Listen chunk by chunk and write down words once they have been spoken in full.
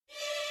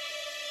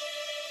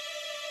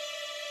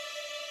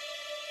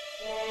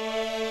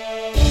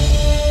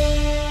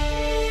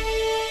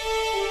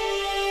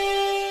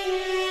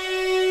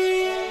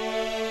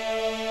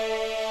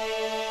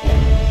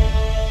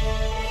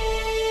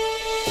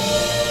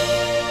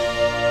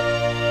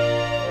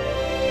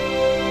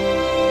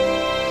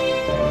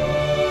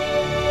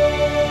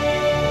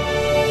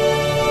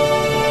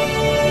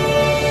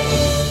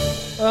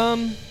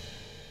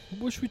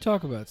What should we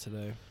talk about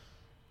today?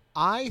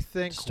 I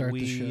think Start the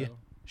we show.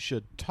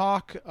 should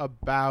talk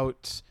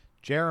about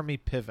Jeremy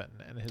Piven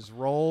and his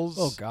roles.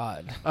 Oh,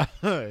 God.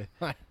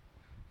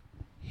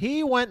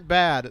 He went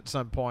bad at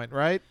some point,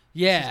 right?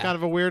 Yeah. He's kind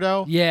of a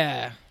weirdo.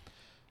 Yeah. Do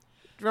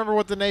you remember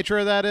what the nature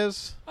of that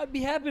is? I'd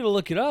be happy to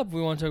look it up if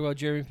we want to talk about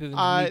Jeremy Piven's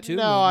Me Too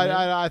no,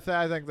 movement.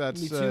 I think that's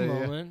Me Too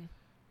moment.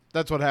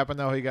 That's what happened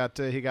though. He got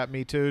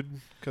Me Too'd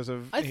because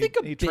of I think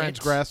a he bit.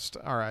 transgressed.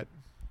 All right.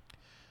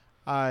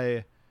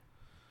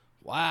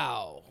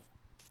 Wow.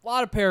 A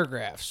lot of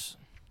paragraphs.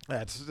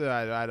 That's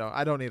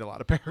I don't need a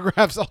lot of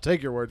paragraphs. I'll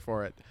take your word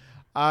for it.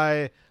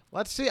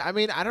 Let's see. I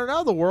mean, I don't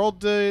know. The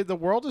world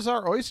is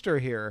our oyster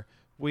here.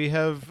 We've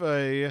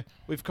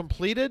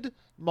completed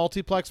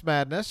Multiplex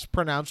Madness,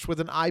 pronounced with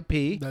an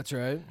IP. That's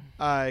right.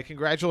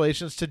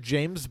 Congratulations to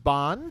James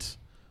Bond,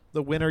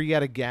 the winner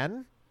yet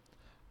again.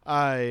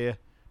 And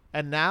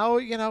now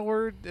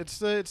it's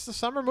the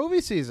summer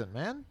movie season,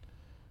 man.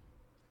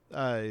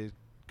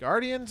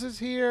 Guardians is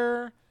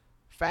here.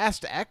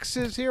 Fast X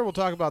is here. We'll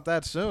talk about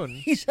that soon.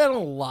 He's had a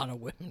lot of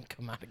women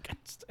come out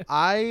against him.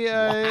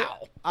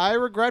 I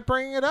regret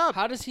bringing it up.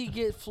 How does he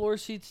get floor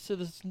seats to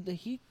the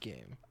Heat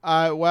game?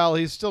 Well,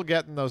 he's still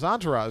getting those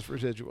Entourage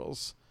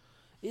residuals.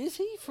 Is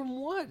he?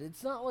 From what?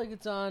 It's not like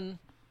it's on.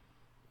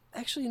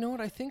 Actually, you know what?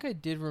 I think I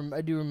did.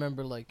 I do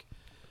remember like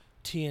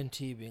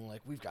TNT being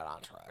like, "We've got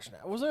Entourage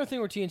now." Was there a thing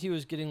where TNT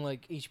was getting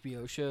like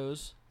HBO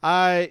shows?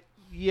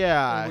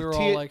 Yeah. And we were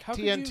all like, how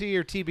could TNT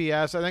or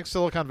TBS. I think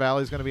Silicon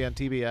Valley is going to be on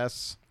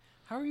TBS.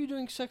 How are you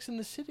doing Sex in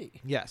the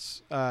City?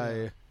 Yes.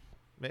 Maybe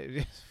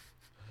that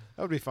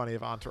would be funny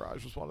if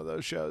Entourage was one of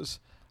those shows.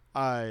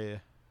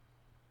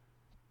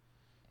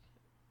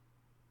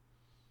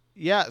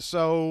 Yeah.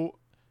 So,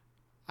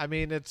 I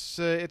mean, it's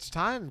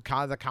time.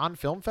 The Cannes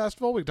Film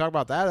Festival. We can talk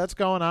about that. That's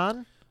going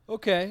on.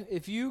 Okay,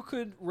 if you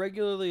could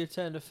regularly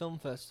attend a film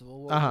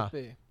festival, what would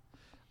it be?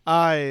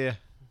 Do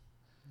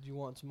you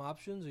want some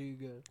options? Or are you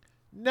good?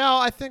 No,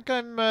 I think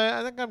I'm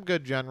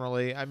good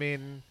generally. I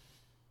mean,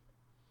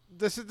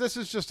 this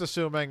is just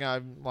assuming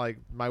I'm like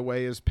my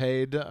way is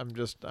paid. I'm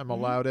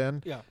allowed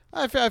in. Yeah.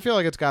 I feel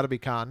like it's got to be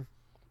Cannes.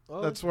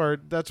 Oh, That's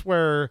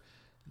where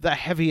the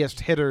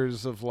heaviest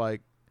hitters of like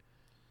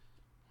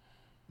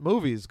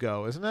movies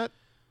go, isn't it?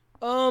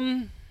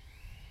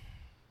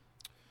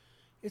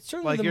 It's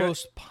certainly Like the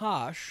most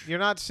posh. You're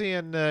not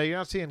seeing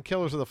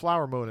Killers of the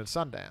Flower Moon at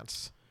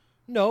Sundance.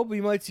 No, but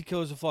you might see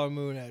Killers of the Flower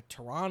Moon at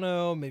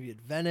Toronto, maybe at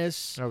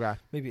Venice, Okay.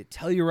 maybe at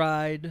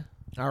Telluride.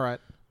 All right.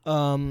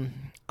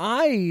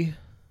 I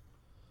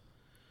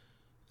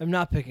am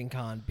not picking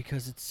Cannes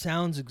because it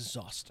sounds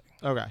exhausting.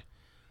 Okay.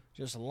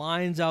 Just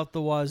lines out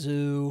the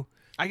wazoo.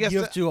 I guess you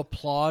have to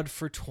applaud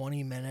for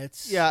 20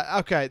 minutes. Yeah.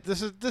 Okay.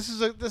 This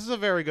is a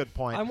very good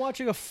point. I'm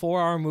watching a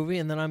 4-hour movie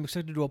and then I'm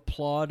expected to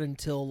applaud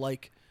until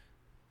like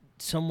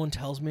someone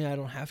tells me I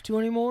don't have to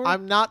anymore.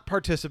 I'm not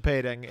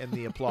participating in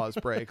the applause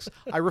breaks.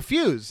 I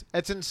refuse.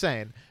 It's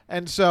insane.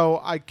 And so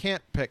I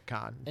can't pick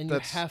Cannes. And you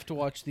have to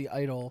watch The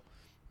Idol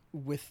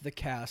with the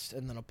cast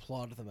and then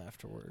applaud them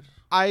afterwards.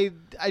 I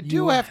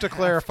do have to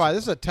clarify.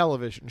 This is a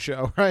television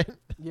show, right?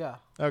 Yeah.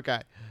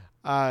 Okay.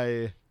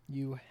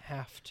 You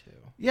have to.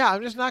 Yeah,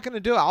 I'm just not going to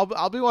do it.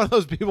 I'll be one of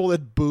those people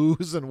that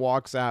boos and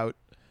walks out.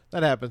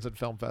 That happens at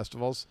film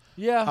festivals.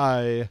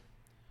 Yeah.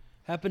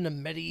 Happened to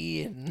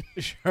Mehdi and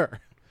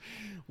Sure.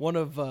 one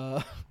of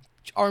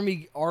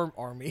Ari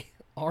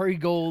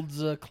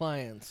Gold's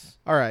clients.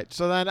 All right.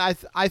 So then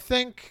I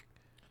think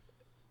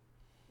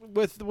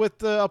with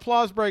the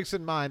applause breaks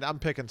in mind, I'm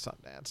picking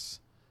Sundance.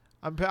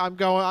 I'm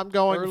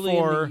going Early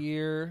for in the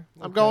year.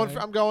 I'm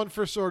going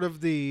for sort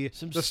of the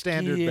standard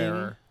skiing.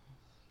 bearer.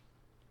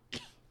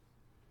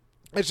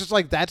 It's just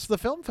like that's the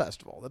film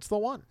festival. That's the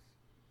one.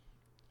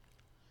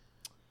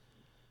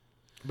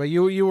 But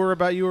you were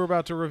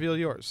about to reveal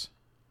yours.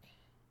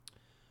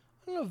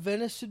 I don't know.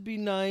 Venice would be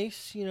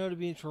nice. To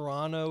be in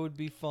Toronto would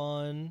be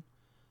fun.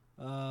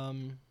 I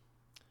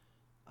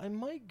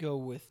might go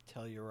with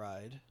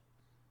Telluride.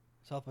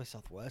 South by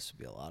Southwest would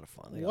be a lot of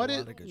fun. They got a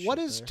lot of good what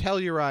shit is there.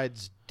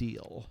 Telluride's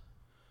deal?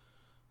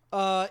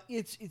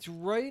 It's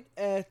right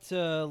at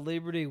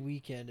Labor Day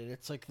weekend, and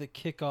it's like the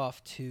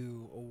kickoff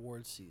to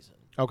award season.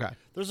 Okay.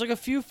 There's like a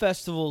few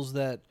festivals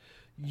that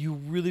you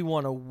really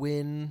want to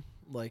win,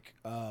 like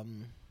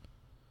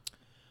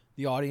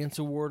the audience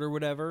award or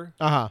whatever.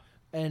 Uh-huh.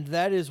 And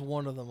that is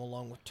one of them,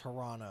 along with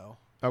Toronto.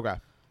 Okay.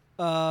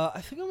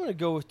 I think I'm going to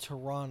go with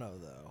Toronto,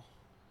 though.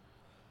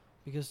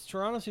 Because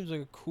Toronto seems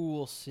like a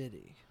cool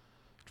city.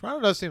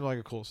 Toronto does seem like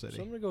a cool city.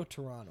 So I'm going to go with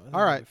Toronto. I think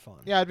All it'll right. be fun.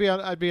 Yeah,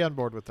 I'd be on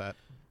board with that.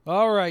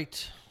 All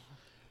right.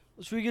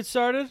 Should we get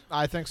started?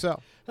 I think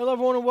so. Hello,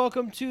 everyone, and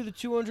welcome to the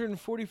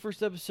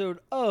 241st episode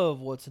of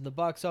What's in the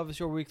Box Office,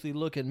 your weekly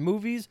look at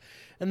movies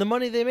and the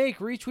money they make.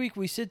 Where each week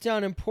we sit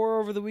down and pour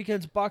over the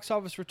weekend's box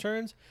office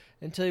returns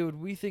and tell you what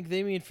we think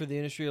they mean for the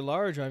industry at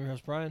large. I'm your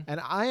host, Brian. And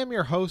I am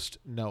your host,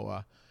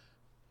 Noah.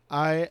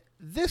 I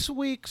this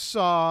week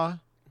saw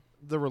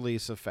the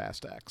release of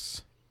Fast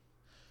X.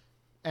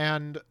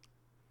 And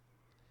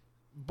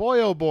boy,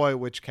 oh boy,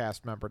 which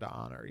cast member to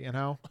honor, you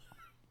know?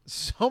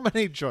 So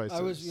many choices.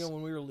 I was,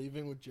 when we were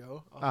leaving with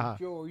Joe,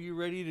 Joe, are you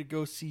ready to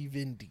go see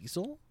Vin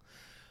Diesel?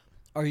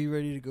 Are you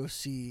ready to go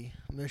see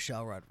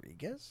Michelle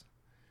Rodriguez?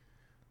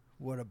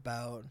 What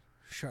about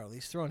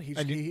Charlize Theron?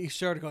 He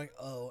started going,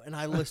 oh, and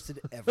I listed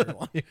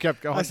everyone. You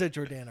kept going. I said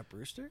Jordana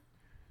Brewster,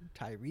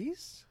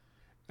 Tyrese.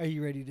 Are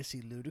you ready to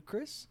see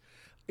Ludacris?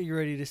 Are you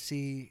ready to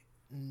see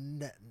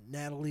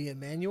Natalie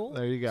Emmanuel?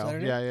 There you go.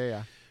 Saturday?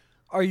 Yeah.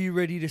 Are you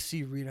ready to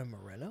see Rita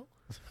Moreno?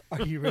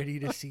 Are you ready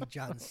to see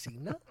John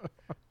Cena?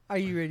 Are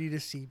you ready to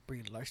see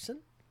Brie Larson?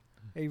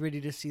 Are you ready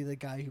to see the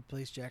guy who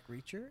plays Jack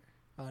Reacher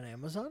on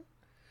Amazon?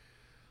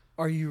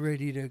 Are you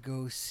ready to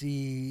go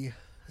see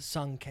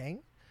Sung Kang?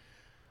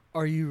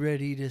 Are you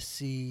ready to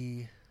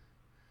see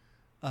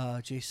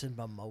Jason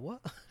Momoa?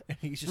 And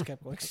he just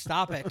kept going,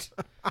 stop it.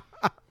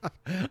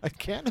 I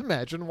can't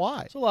imagine why.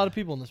 There's a lot of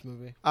people in this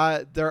movie.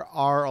 There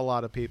are a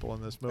lot of people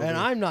in this movie. And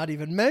I'm not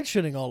even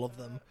mentioning all of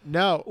them.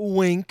 No.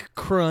 Wink,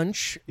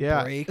 crunch,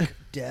 Yeah. break,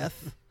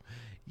 death.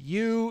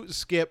 You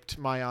skipped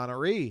my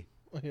honoree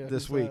Yeah,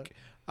 this who's week.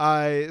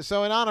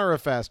 So in honor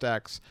of Fast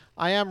X,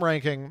 I am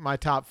ranking my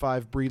top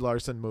 5 Brie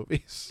Larson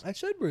movies. I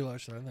said Brie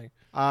Larson, I think.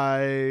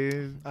 I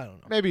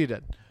don't know. Maybe you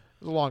did. It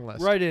was a long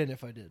list. Write in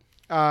if I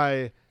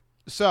did.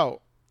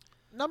 So,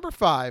 number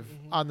 5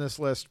 on this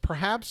list,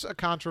 perhaps a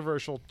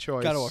controversial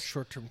choice. Got to watch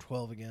Short Term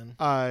 12 again.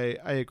 I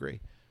agree.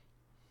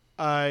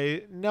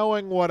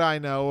 Knowing what I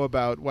know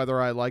about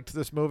whether I liked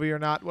this movie or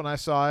not when I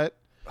saw it,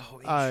 Oh,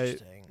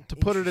 interesting. to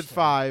put it at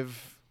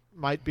 5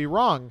 might be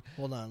wrong.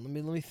 Hold on. Let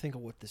me think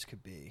of what this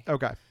could be.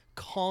 Okay.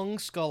 Kong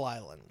Skull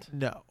Island.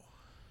 No.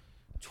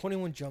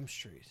 21 Jump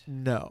Street.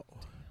 No.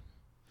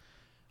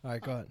 All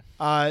right, go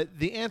ahead.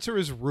 The answer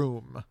is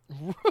Room.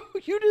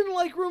 You didn't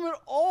like Room at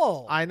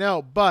all. I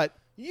know, but...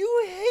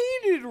 You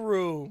hated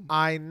Room.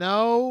 I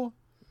know,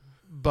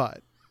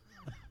 but...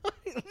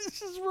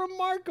 This is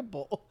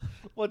remarkable.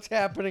 What's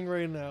happening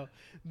right now?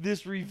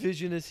 This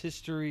revisionist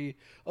history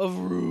of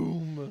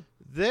Room.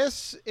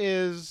 This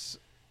is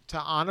to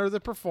honor the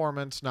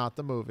performance, not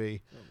the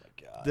movie. Oh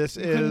my god! This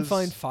you couldn't is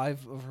find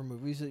 5 of her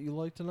movies that you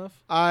liked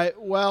enough.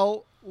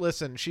 Well,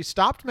 listen. She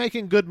stopped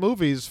making good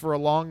movies for a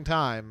long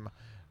time,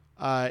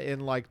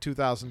 in like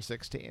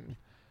 2016.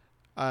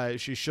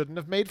 She shouldn't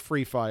have made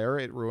Free Fire.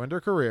 It ruined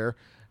her career,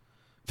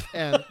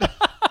 and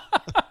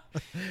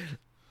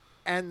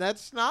and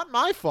that's not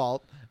my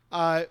fault.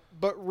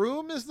 But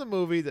Room is the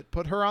movie that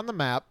put her on the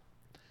map.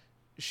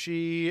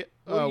 She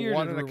What year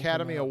won did an Room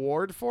Academy come out?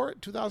 Award for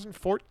it,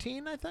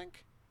 2014, I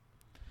think.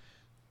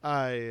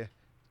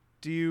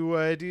 Do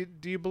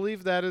you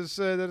believe that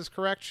is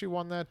correct? She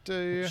won that.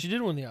 She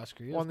did win the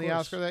Oscar. Yeah, won the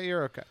Oscar that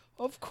year. Okay,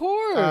 Of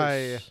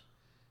course.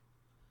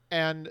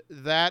 and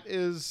that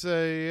is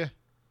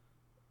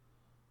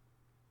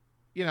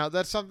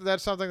that's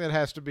something that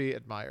has to be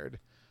admired.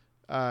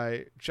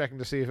 Checking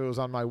to see if it was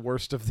on my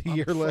worst of the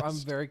year list. I'm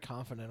very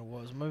confident it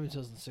was. Maybe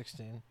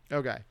 2016.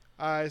 Okay.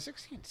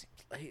 16 seems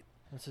late.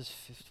 This is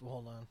 50.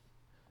 Hold on.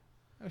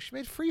 Oh, she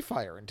made Free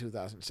Fire in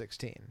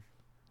 2016.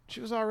 She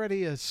was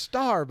already a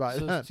star by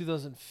So then. it's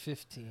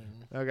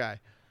 2015. Okay.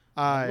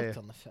 I looked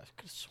on the. I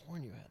could have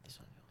sworn you had this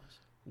on your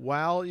list.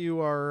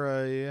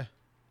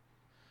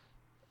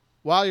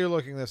 While you're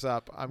looking this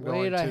up, I'm going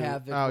Wait, to. I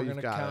have it. Oh, We're you've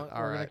gonna got count, it.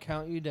 All We're right. gonna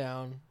count you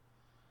down.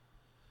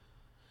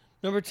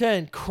 Number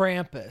 10,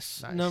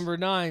 Krampus. Nice. Number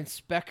 9,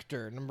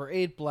 Spectre. Number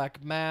 8,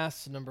 Black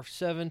Mass. Number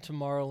 7,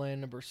 Tomorrowland.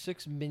 Number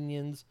 6,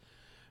 Minions.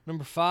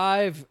 Number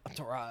 5,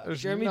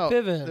 Jeremy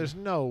Piven. There's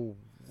no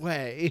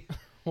way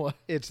What?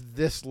 it's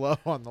this low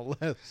on the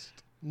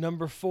list.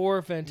 Number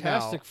 4,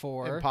 Fantastic No,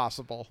 Four.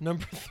 Impossible.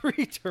 Number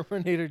 3,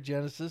 Terminator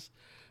Genesis.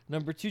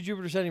 Number 2,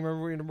 Jupiter Ascending.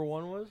 Remember what your number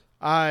 1 was?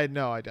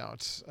 No, I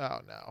don't. Oh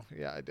no.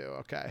 Yeah, I do.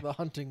 Okay. The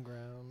Hunting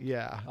Ground.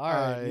 Yeah. All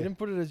right. You didn't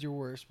put it as your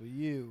worst, but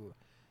you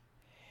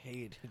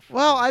hated it.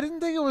 Well, I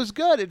didn't think it was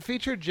good. It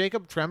featured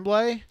Jacob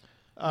Tremblay.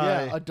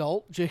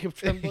 Adult Jacob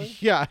Tremblay.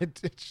 Yeah,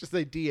 it's just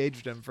they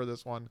de-aged him for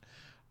this one.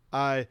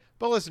 But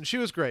listen, she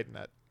was great in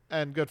it,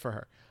 and good for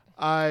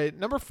her.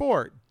 Number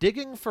 4,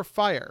 Digging for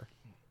Fire.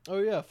 Oh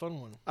yeah,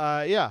 fun one.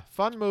 Yeah,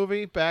 fun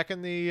movie back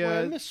in the Boy,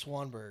 I miss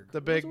Swanberg. the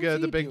big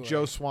What's he big doing?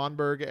 Joe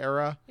Swanberg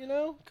era. You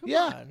know, come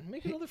Yeah. on,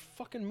 make another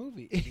fucking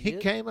movie. He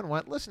idiot. came and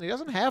went. Listen, he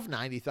doesn't have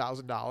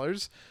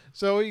 $90,000,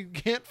 so he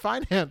can't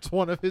finance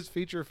one of his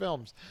feature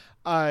films.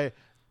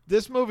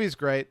 This movie's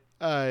great.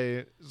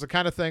 It's the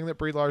kind of thing that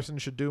Brie Larson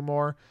should do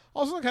more.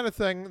 Also, the kind of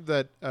thing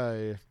that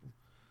Are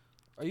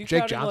you Jake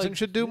counting, Johnson like,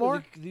 should do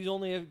more? These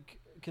only have.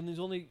 Can these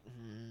only?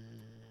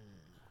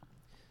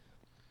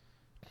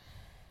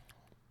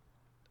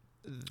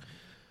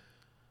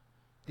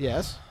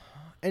 yes.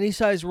 Any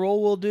size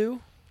role will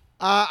do.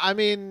 I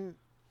mean,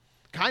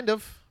 kind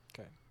of.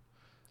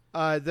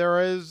 Okay.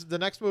 There is the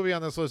next movie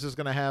on this list is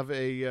going to have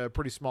a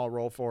pretty small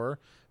role for her,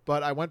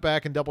 but I went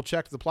back and double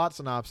checked the plot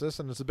synopsis,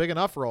 and it's a big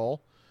enough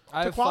role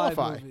I to have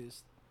qualify. 5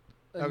 movies.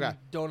 And Okay. you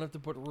don't have to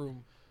put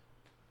room.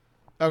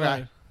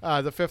 Okay.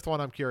 The fifth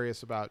one I'm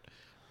curious about.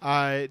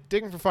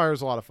 Digging for Fire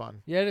is a lot of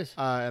fun, Yeah, it is.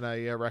 and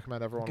I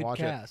recommend everyone Good watch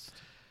it. cast.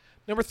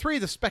 Number 3,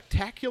 The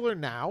Spectacular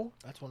Now,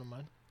 That's one of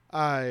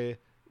mine.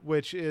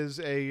 which is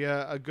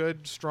a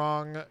good,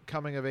 strong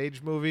coming of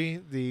age movie.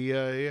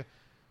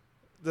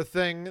 The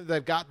thing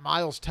that got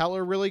Miles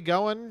Teller really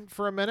going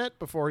for a minute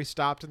before he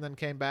stopped and then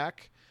came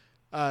back.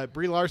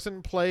 Brie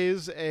Larson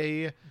plays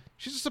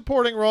she's a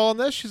supporting role in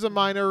this. She's a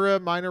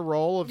minor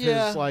role of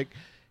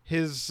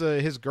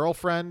his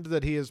girlfriend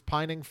that he is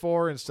pining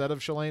for instead of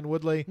Shailene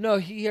Woodley. No,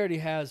 he already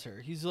has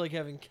her. He's like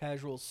having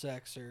casual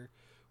sex or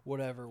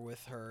whatever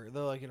with her.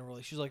 They're like in a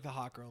relationship. She's like the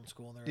hot girl in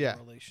school, and they're Yeah. in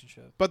a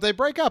relationship. But they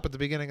break up at the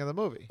beginning of the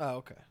movie. Oh,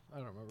 okay. I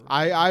don't remember.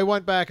 I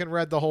went back and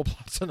read the whole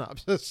plot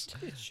synopsis.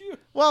 Did you?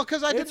 Well,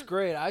 because I It's didn't.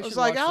 great. I should was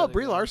like, watch oh, that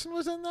Brie again. Larson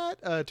was in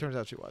that? Turns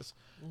out she was.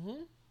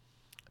 Mm-hmm.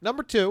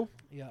 Number 2,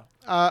 Yeah.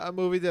 a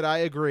movie that I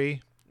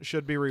agree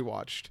should be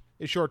rewatched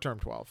is Short Term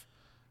 12.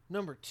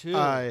 Number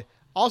 2.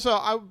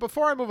 Also,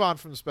 before I move on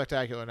from the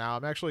Spectacular Now,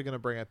 I'm actually going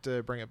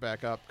to bring it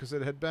back up because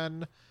it had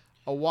been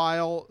a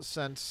while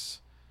since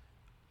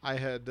I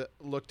had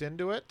looked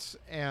into it,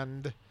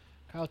 and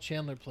Kyle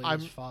Chandler played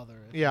his father.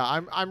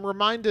 I'm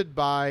reminded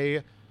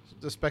by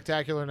the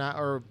Spectacular Now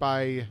or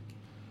by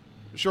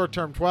Short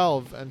Term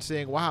 12 and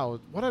seeing, wow,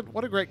 what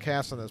a great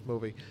cast in this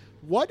movie.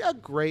 What a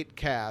great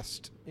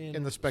cast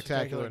in the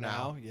Spectacular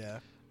Now.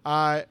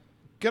 Yeah.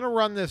 Gonna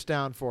run this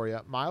down for you.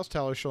 Miles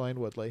Teller, Shailene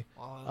Woodley,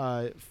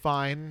 Uh,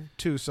 fine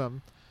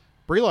twosome,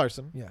 Brie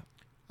Larson.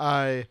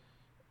 yeah.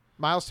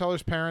 Miles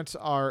Teller's parents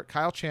are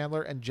Kyle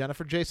Chandler and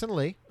Jennifer Jason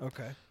Leigh.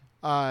 Okay.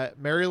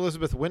 Mary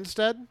Elizabeth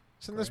Winstead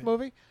is in this Great.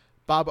 movie.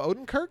 Bob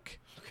Odenkirk,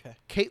 Okay.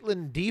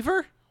 Caitlin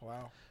Dever,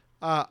 Wow.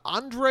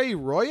 Andre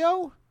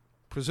Royo,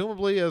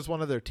 presumably as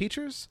one of their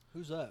teachers,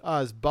 Who's that?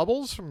 as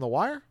Bubbles from The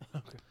Wire.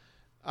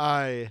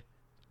 Okay.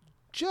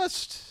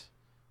 Just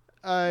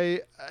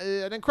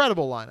an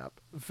incredible lineup.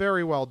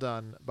 Very well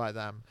done by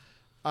them.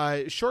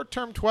 Short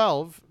Term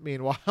 12,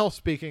 meanwhile,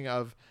 speaking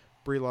of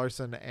Brie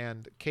Larson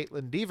and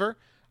Caitlin Dever,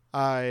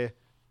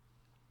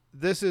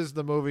 this is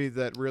the movie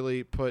that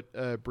really put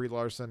Brie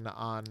Larson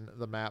on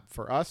the map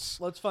for us.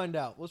 Let's find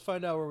out. Let's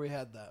find out where we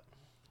had that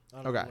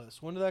on Okay. the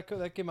list. When did that go?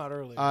 That came out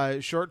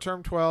earlier. Short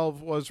Term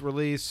 12 was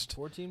released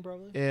 14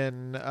 probably?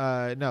 in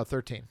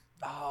 13.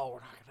 Oh, we're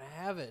not going to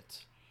have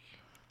it.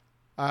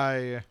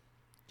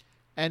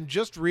 And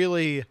just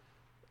really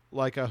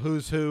like a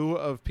who's who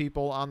of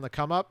people on the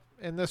come up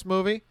in this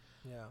movie.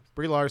 Yeah.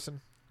 Brie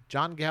Larson,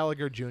 John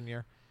Gallagher Jr.,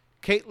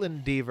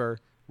 Caitlin Dever,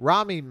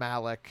 Rami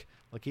Malek,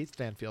 Lakeith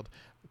Stanfield,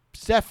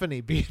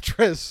 Stephanie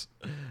Beatrice.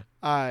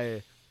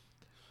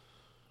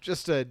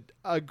 Just a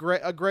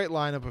great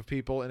lineup of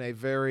people in a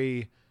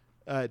very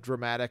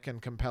dramatic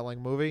and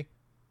compelling movie.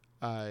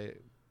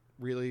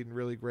 Really,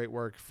 really great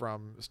work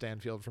from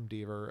Stanfield, from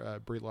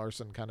Dever, Brie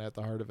Larson, kind of at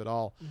the heart of it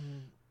all.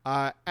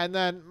 Mm-hmm. And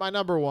then my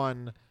number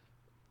one,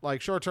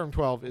 like Short Term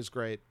 12 is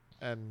great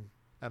and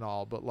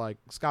all, but like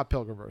Scott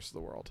Pilgrim vs.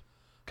 the World.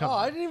 Come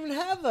on. I didn't even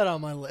have that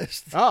on my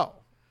list. Oh,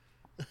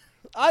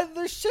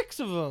 There's 6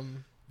 of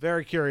them.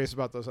 very curious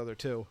about those other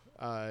 2.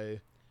 I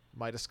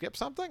might have skipped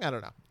something. I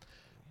don't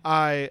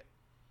know.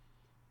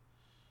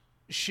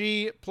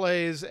 She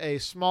plays a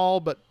small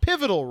but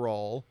pivotal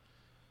role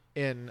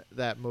in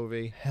that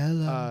movie.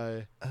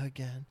 Hello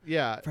again.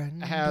 Yeah,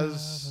 Friend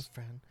has of a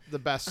friend. the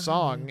best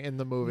song in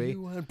the movie.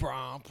 You went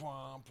brom,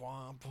 brom,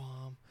 brom,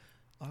 brom.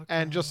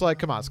 And just like,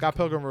 come on, Scott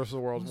Pilgrim vs. the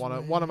World,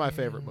 one of my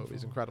favorite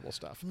movies. Incredible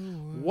stuff.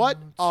 What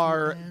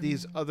are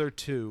these other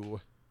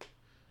 2?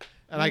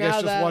 And I Now guess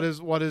just that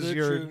what is the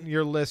your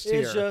truth list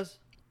It's here? just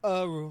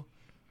a rule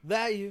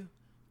that you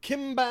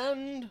can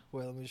bend.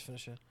 Wait, let me just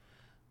finish it.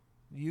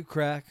 You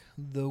crack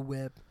the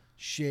whip,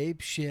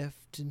 shape,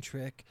 shift, and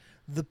trick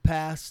the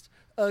past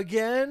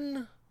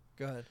again.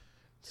 Go ahead.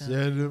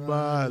 Send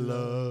my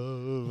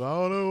love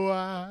on a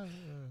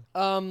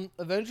wire.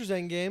 Avengers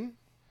Endgame.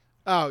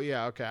 Oh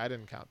yeah, okay. I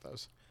didn't count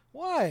those.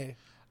 Why?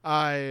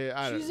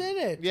 I She's don't, in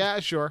it. Yeah,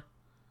 sure.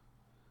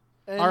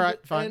 And, All right,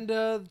 fine.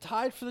 And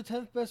tied for the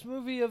 10th best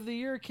movie of the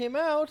year came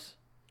out.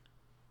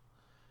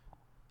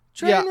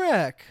 Yeah.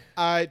 Trainwreck.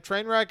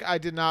 Trainwreck. I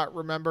did not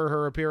remember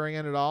her appearing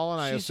in at all,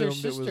 and She's I her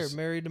assumed sister, it was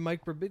married to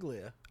Mike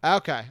Birbiglia.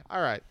 okay.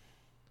 All right.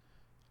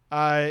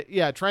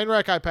 Yeah,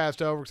 Trainwreck. I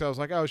passed over because I was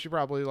like, oh, she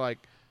probably like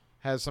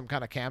has some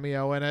kind of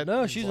cameo in it.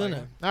 No, It's she's like, in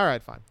it. All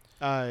right, fine.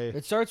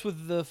 It starts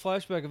with the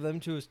flashback of them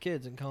 2 as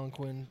kids and Colin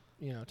Quinn,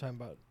 talking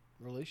about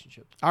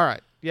relationships. All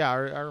right. Yeah, I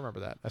remember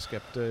that. I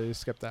skipped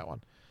that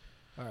one.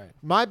 All right.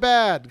 My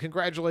bad.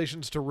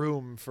 Congratulations to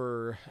Room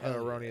for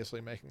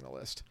erroneously making the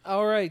list.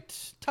 All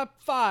right. Top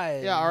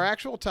 5. Yeah, our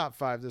actual top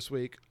 5 this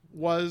week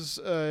was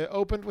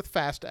opened with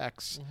Fast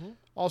X. Mhm.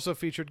 Also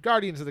featured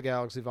Guardians of the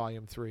Galaxy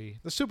Volume 3,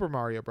 the Super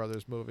Mario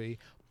Brothers movie,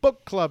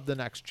 Book Club: The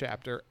Next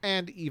Chapter,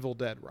 and Evil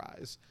Dead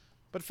Rise.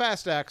 But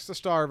Fast X, the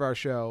star of our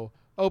show,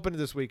 opened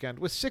this weekend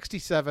with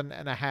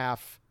 $67.5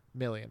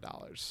 million.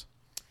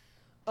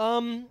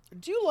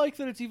 Do you like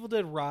that it's Evil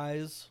Dead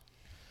Rise?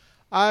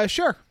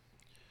 Sure.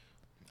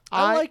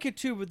 I like it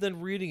too, but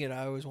then reading it,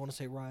 I always want to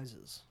say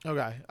Rises.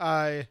 Okay.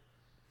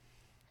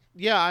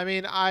 Yeah, I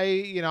mean,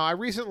 I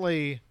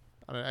recently,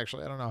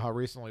 actually, I don't know how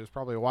recently, it was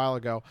probably a while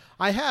ago.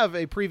 I have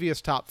a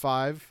previous top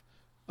 5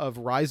 of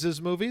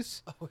Rises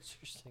movies. Oh,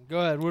 interesting. Go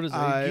ahead. What is it?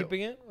 Are you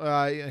keeping it?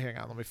 Hang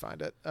on, let me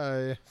find it.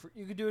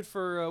 You could do it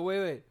for,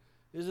 wait.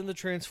 Isn't the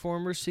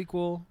Transformers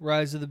sequel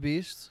Rise of the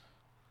Beasts?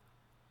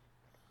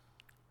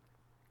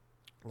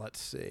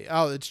 Let's see.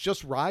 Oh, it's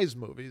just Rise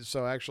movies.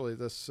 So actually,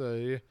 this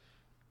movie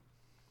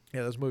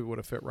would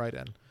have fit right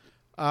in.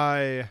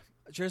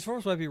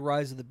 Transformers might be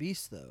Rise of the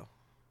Beasts, though.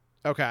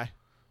 Okay.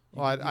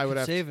 Well, I would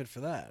have save it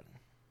for that.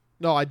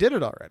 No, I did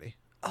it already.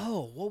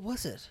 Oh, what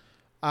was it?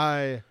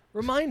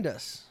 Remind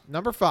us.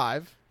 Number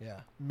 5.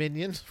 Yeah.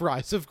 Minions: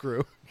 Rise of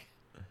Gru.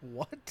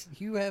 What?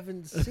 You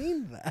haven't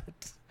seen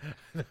that.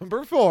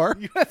 Number 4.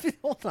 You haven't.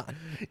 Hold on.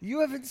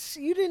 You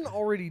didn't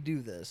already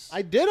do this.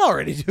 I did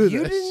already do this.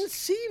 You didn't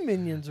see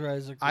Minions: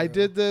 Rise of Gru. I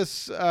did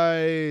this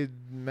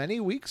many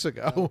weeks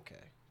ago. Okay.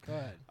 Go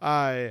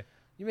ahead.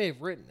 You may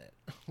have written it.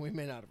 We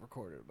may not have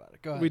recorded about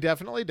it. Go ahead. We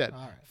definitely did. All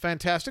right.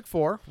 Fantastic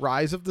Four: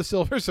 Rise of the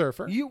Silver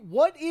Surfer.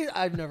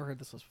 I've never heard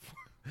this list before.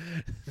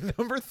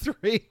 Number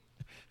 3.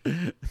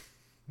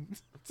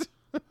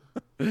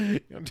 You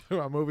talk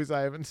about movies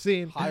I haven't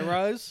seen. High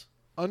Rise.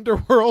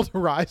 Underworld: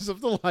 Rise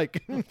of the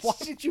Lycans. Why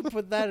did you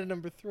put that at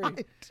number 3? I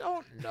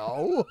don't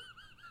know.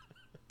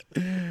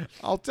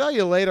 I'll tell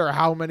you later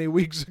how many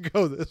weeks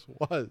ago this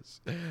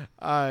was.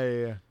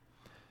 I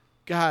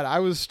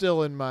was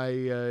still in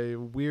my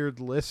weird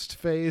list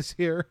phase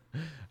here.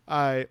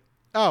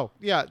 So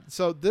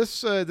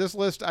this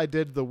list I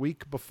did the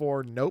week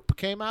before Nope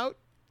came out,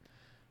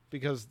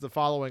 because the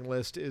following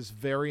list is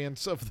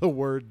variants of the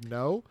word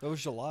no. That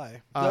was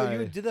July. No,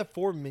 you did that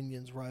for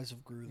Minions: Rise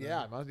of Gru.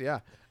 Yeah.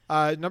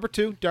 Number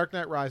 2, Dark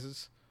Knight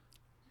Rises.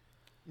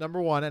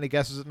 Number 1, any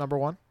guesses at number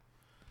 1?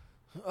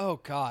 Oh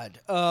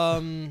God.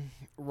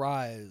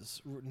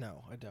 Rise.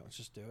 No, I don't.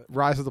 Just do it.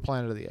 Rise of the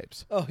Planet of the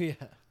Apes. Oh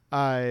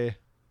yeah.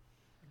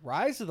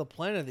 Rise of the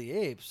Planet of the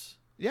Apes.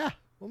 Yeah.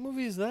 What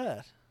movie is that?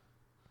 Is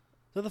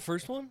that the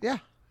first one? Yeah.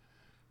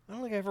 I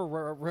don't think I ever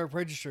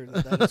registered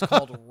that it's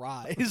called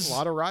Rise. There's a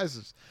lot of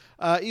Rises.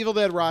 Evil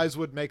Dead Rise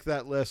would make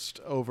that list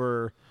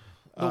over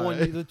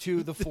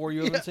the 4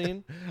 you haven't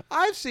seen.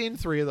 I've seen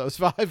 3 of those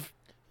 5.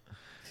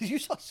 You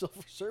saw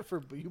Silver Surfer,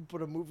 but you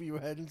put a movie you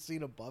hadn't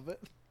seen above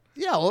it.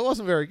 Yeah, well, it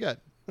wasn't very good.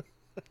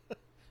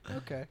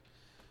 Okay.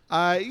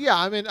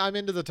 I'm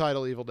into the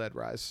title Evil Dead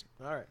Rise.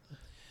 All right.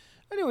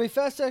 Anyway,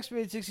 Fast X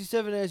made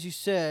 67, as you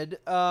said,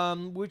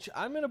 which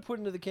I'm going to put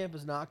into the camp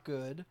as not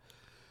good.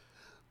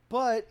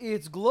 But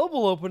its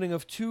global opening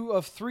of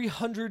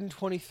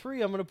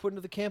 323, I'm going to put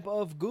into the camp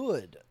of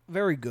good.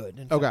 Very good,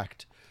 in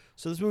fact.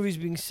 So this movie's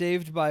being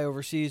saved by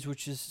overseas,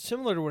 which is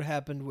similar to what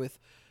happened with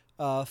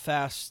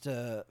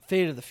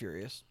Fate of the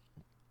Furious,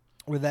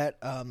 where that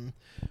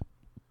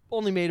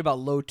only made about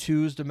low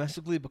 2s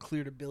domestically, but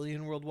cleared $1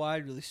 billion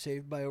worldwide, really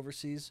saved by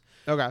overseas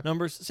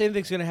numbers. Same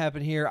thing's going to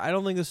happen here. I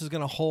don't think this is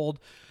going to hold.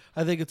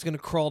 I think it's going to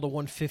crawl to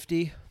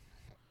 150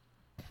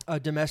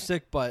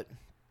 domestic, but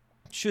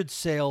should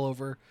sail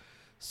over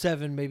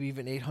 7, maybe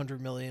even 800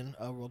 million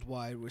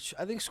worldwide, which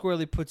I think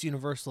squarely puts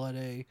Universal at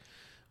a,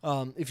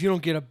 if you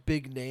don't get a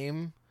big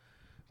name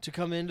to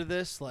come into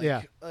this,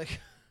 like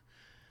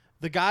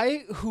the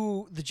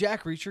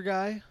Jack Reacher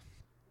guy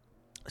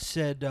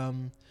said,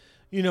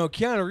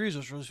 Keanu Reeves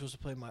was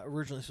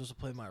originally supposed to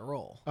play my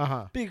role.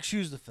 Big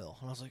shoes to fill.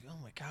 And I was like, oh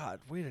my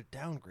God, way to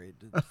downgrade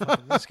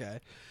this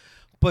guy.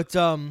 But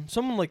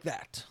someone like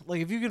that,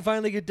 like if you can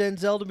finally get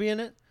Denzel to be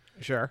in it,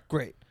 sure,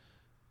 great.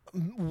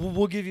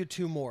 We'll give you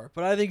 2 more.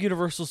 But I think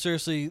Universal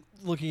seriously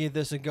looking at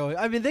this and going,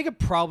 I mean, they could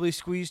probably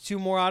squeeze 2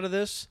 more out of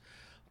this,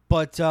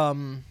 but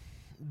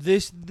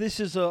this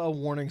is a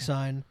warning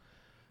sign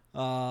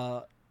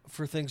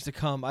for things to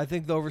come. I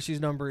think the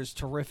overseas number is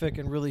terrific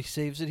and really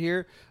saves it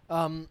here.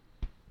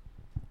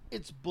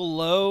 It's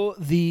below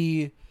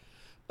the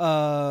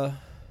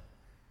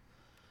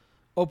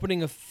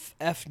opening of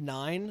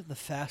F9, the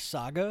Fast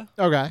Saga.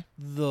 Okay.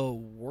 The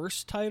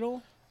worst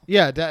title?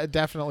 Yeah,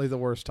 definitely the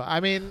worst title.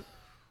 I mean...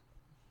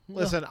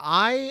 Listen,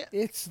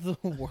 it's the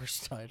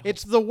worst title.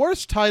 It's the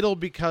worst title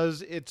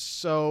because it's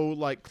so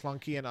like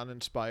clunky and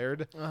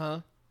uninspired.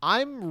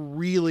 I'm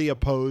really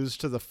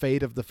opposed to the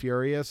Fate of the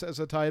Furious as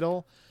a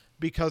title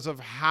because of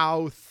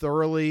how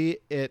thoroughly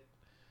it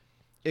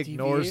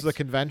ignores the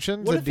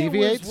conventions and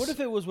deviates. What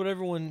if it was what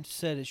everyone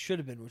said it should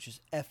have been, which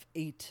is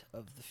F8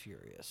 of the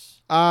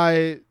Furious?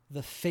 The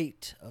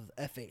Fate of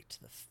F8.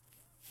 The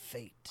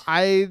Fate.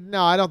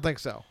 No, I don't think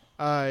so.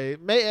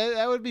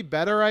 That would be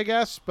better, I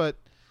guess, but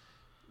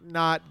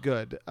not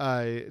good.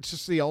 It's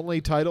just the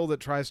only title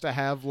that tries to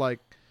have like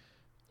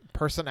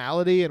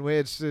personality, and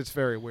it's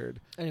very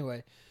weird.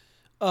 Anyway,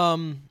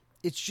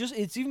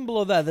 it's even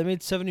below that. They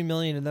made 70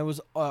 million, and that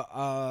was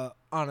on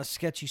a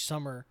sketchy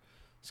summer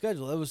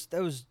schedule.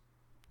 That was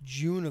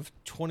June of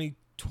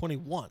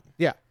 2021.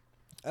 Yeah.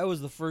 That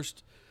was the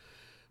first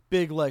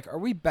big, like, are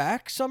we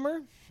back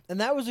summer? And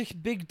that was a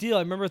big deal. I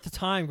remember at the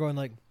time going,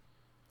 like,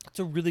 it's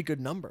a really good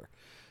number.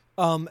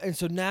 And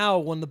so now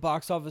when the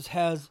box office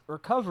has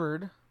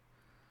recovered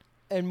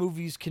and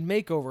movies can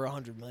make over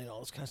 $100 million,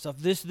 all this kind of stuff,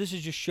 this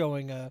is just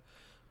showing an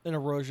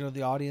erosion of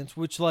the audience,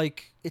 which,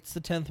 like, it's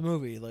the 10th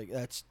movie. Like,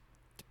 that's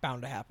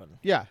bound to happen.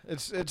 Yeah,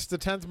 it's the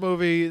 10th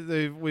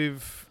movie.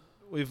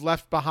 We've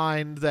left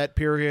behind that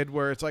period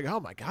where it's like, oh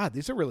my God,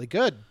 these are really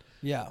good.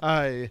 Yeah.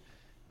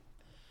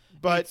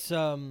 But it's,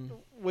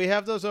 we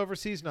have those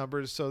overseas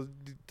numbers, so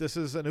this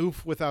is an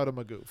oof without a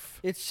magoof.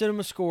 its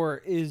cinema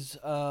score is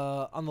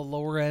on the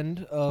lower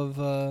end of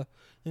I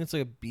think it's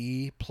like a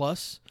B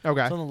plus.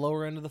 Okay. It's on the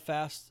lower end of the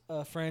Fast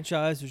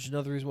franchise, which is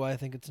another reason why I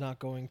think it's not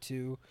going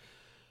to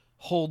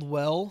hold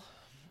well.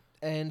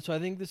 And so I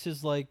think this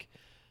is like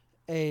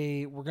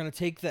we're going to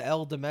take the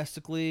L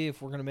domestically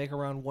if we're going to make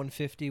around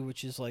 150,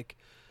 which is like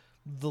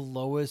the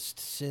lowest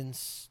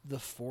since the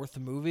fourth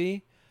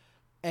movie.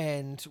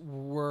 And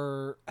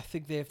I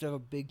think they have to have a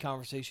big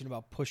conversation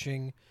about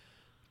pushing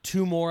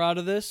 2 more out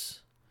of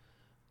this.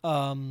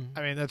 I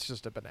mean, that's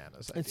just a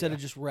bananas idea. Instead of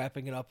just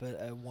wrapping it up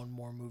at 1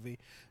 more movie.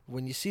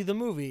 When you see the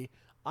movie,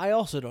 I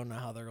also don't know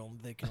how they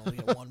can only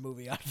get 1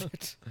 movie out of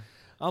it.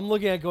 I'm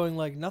looking at going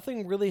like,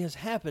 nothing really has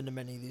happened to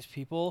many of these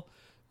people.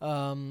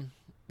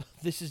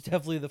 This is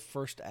definitely the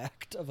first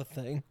act of a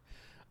thing.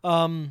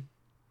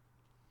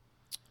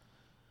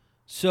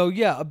 So,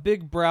 yeah, a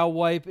big brow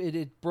wipe.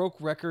 It broke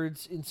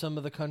records in some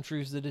of the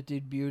countries that it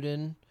debuted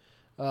in.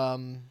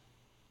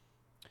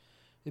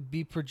 It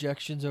beat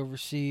projections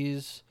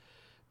overseas.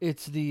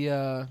 It's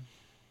the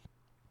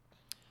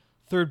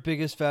 3rd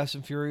biggest Fast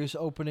and Furious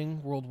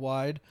opening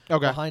worldwide.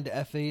 Okay. Behind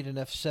F8 and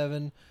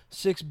F7.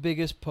 6th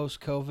biggest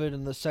post-COVID,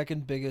 and the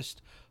 2nd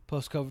biggest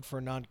post-COVID for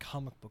a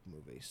non-comic book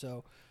movie.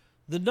 So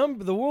the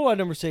worldwide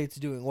numbers say it's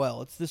doing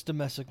well. It's this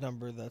domestic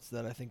number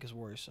that I think is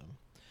worrisome.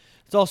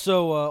 It's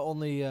also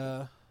only.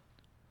 Well,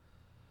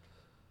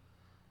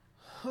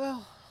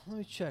 let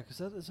me check. Is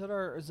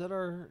that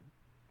our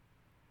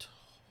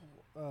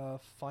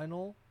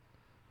final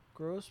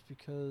gross?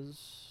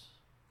 Because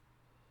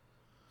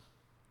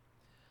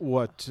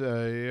what?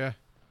 Or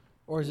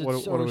is it?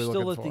 What are we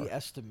still looking at for? the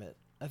estimate?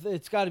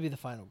 It's got to be the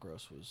final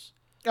gross was.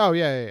 Oh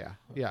yeah.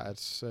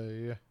 It's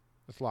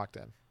locked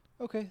in.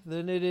 Okay,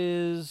 then it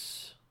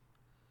is.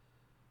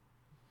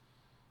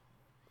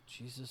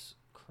 Jesus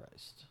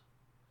Christ.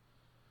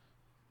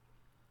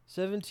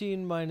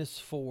 17 minus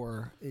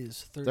 4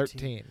 is 13.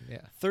 13,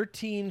 yeah.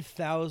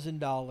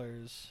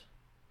 $13,000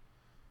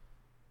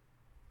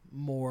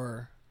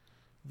 more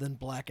than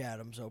Black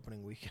Adam's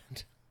opening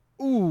weekend.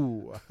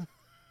 Ooh.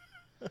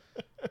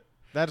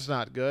 That's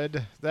not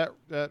good. That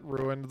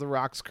ruined The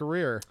Rock's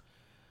career.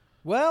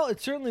 Well, it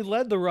certainly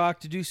led The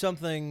Rock to do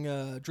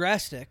something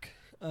drastic.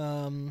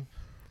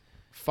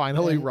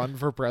 Finally run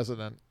for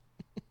president.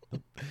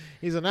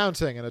 He's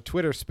announcing in a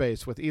Twitter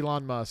space with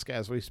Elon Musk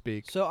as we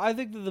speak. So I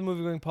think that the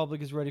movie-going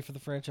public is ready for the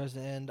franchise to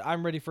end.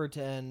 I'm ready for it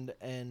to end,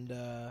 and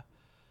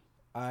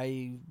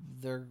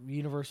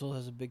Universal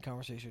has a big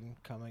conversation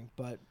coming.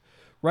 But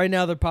right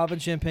now they're popping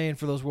champagne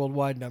for those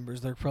worldwide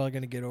numbers. They're probably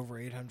going to get over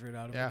 800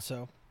 out of it.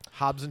 So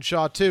Hobbs and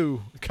Shaw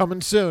 2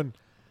 coming soon.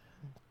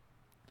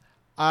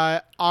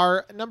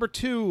 Our number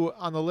 2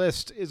 on the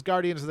list is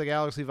Guardians of the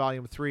Galaxy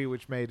Volume 3,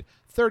 which made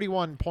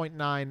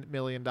 $31.9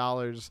 million.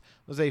 It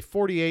was a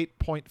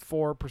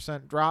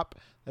 48.4% drop.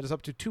 That is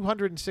up to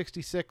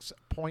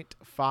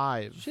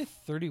 266.5. Did you say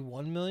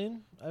 31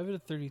 million? I have it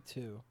at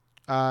 32.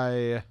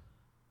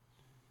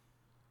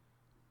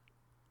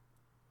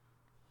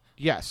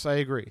 Yes, I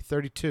agree.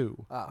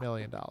 $32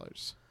 million.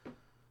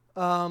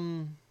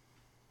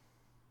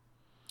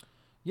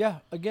 Yeah,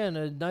 again,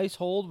 a nice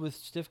hold with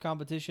stiff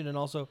competition, and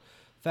also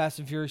Fast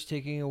and Furious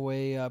taking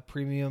away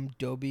premium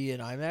Dolby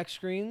and IMAX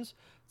screens.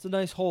 It's a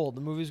nice hold.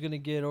 The movie's going to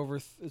get over.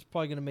 It's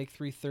probably going to make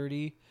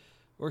 330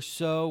 or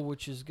so,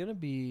 which is going to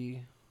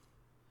be.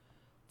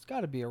 It's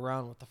got to be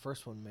around what the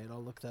first one made.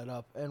 I'll look that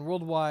up. And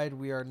worldwide,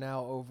 we are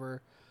now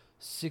over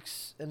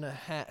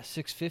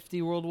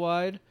 650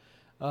 worldwide.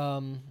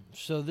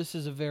 So this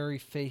is a very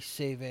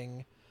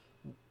face-saving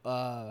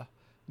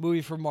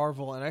movie for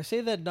Marvel, and I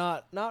say that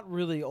not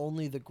really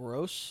only the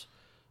gross.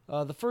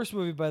 The first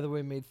movie, by the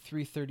way, made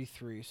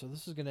 333, so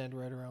this is going to end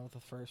right around what the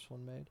first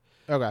one made.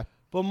 Okay.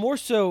 But more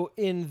so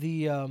in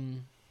the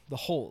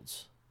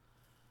holds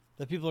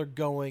that people are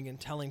going and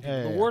telling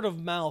people. The word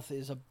of mouth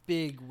is a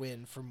big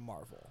win for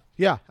Marvel.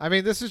 Yeah, I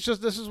mean, this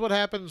is what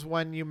happens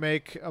when you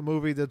make a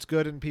movie that's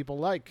good and people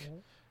like. Mm-hmm.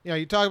 You know,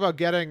 you talk about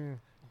getting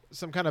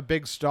some kind of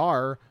big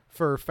star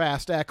for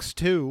Fast X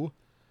 2.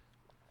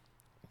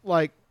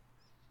 Like,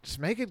 just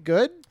make it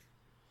good.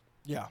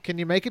 Yeah. Can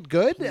you make it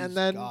good? Please, and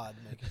then God,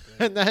 make it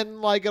good. and then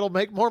like it'll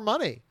make more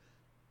money.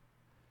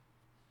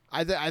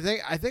 I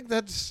think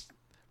that's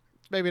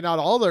maybe not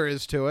all there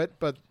is to it,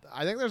 but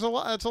I think there's a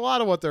lot. That's a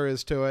lot of what there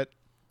is to it.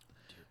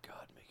 Dear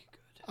God, make it good.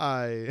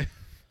 I.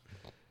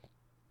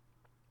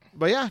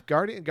 But yeah,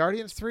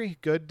 Guardians 3,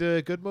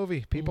 good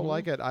movie. People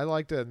like it. I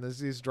liked it, and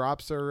these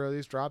drops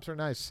are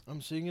nice.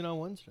 I'm seeing it on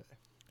Wednesday.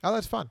 Oh,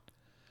 that's fun.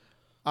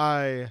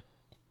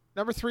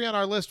 Number 3 on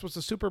our list was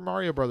the Super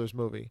Mario Brothers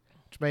movie,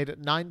 which made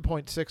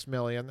 $9.6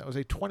 million. That was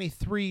a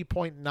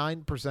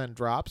 23.9%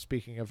 drop.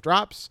 Speaking of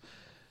drops,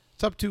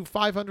 it's up to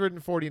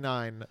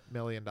 $549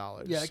 million.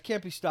 Yeah, it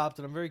can't be stopped,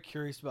 and I'm very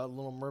curious about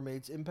Little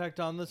Mermaid's impact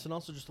on this, and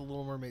also just the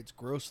Little Mermaid's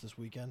gross this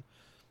weekend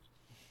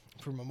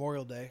for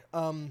Memorial Day.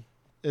 Are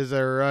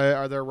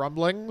there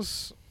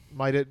rumblings?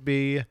 Might it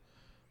be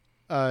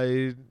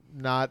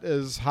not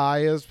as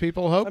high as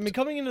people hoped? I mean,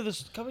 coming into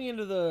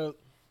the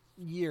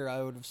year,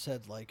 I would have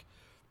said like,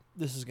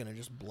 this is gonna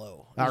just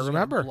blow. I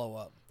remember. Blow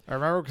up. I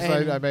remember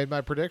because I made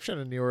my prediction,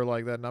 and you were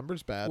like, "That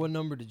number's bad." What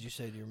number did you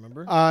say? Do you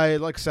remember?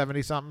 Like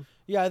 70 something.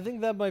 Yeah, I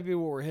think that might be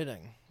what we're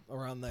hitting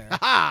around there.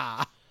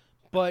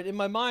 But in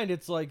my mind,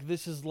 it's like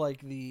this is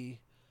like the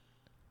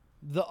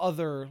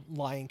other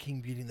Lion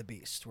King, Beauty and the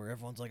Beast, where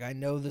everyone's like, I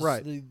know this.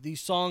 Right.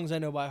 These songs I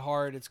know by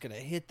heart. It's gonna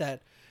hit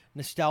that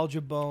nostalgia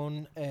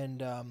bone,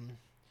 and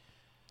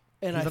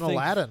Even I think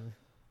Aladdin.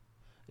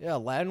 Yeah,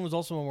 Aladdin was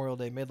also Memorial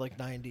Day, made like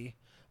 90.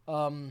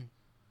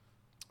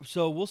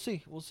 So we'll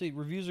see. We'll see.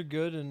 Reviews are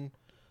good, and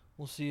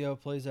we'll see how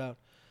it plays out.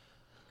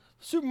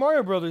 Super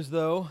Mario Brothers,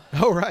 though,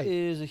 Oh, right.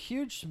 is a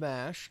huge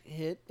smash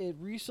hit. It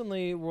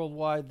recently,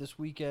 worldwide this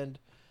weekend,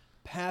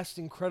 passed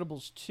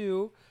Incredibles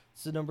 2.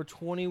 It's the number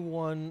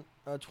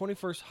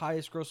 21st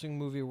highest grossing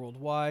movie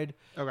worldwide,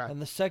 Okay.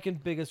 and the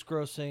second biggest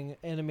grossing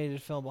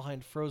animated film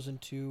behind Frozen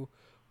 2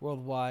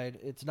 worldwide.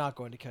 It's not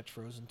going to catch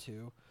Frozen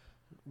 2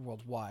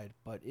 worldwide,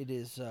 but it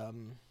is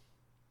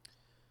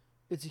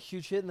it's a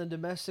huge hit, and then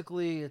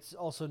domestically it's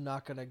also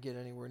not going to get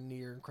anywhere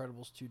near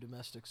Incredibles 2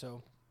 domestic.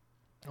 So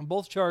on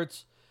both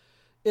charts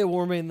it will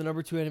remain the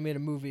number 2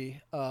 animated movie,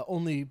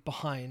 only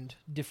behind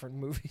different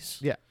movies.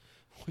 Yeah.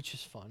 Which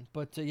is fun.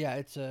 But yeah,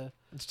 it's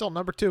still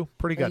number 2.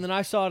 Pretty good. and then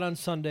I saw it on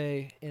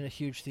Sunday in a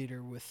huge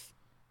theater with,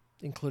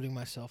 including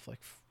myself, like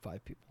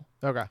 5 people.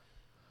 Okay.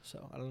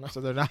 So I don't know.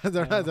 So they're not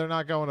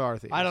going to our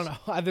theaters. I don't know.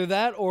 Either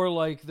that or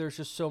like there's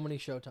just so many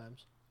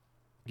showtimes.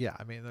 Yeah,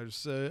 I mean,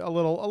 there's a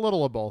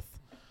little of both.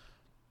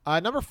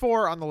 Number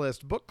 4 on the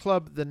list, Book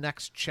Club: The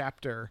Next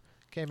Chapter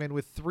came in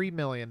with $3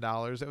 million.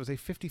 It was a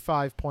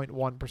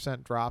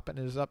 55.1% drop, and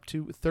it is up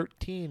to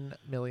 $13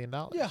 million.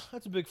 Yeah,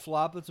 that's a big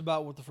flop. That's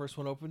about what the first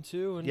one opened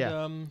to, and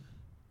Yeah.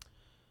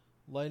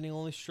 lightning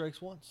only strikes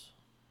once.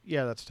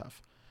 Yeah, that's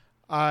tough.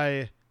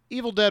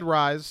 Evil Dead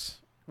Rise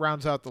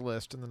rounds out the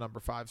list in the number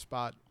 5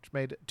 spot, which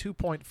made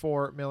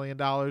 $2.4 million,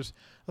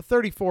 a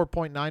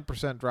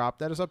 34.9% drop.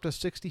 That is up to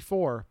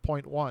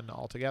 64.1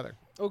 altogether.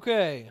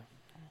 Okay.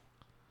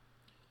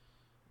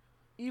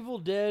 Evil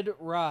Dead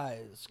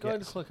Rise. Go ahead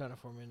and Yes. click on it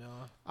for me,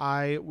 Noah.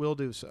 I will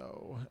do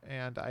so,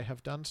 and I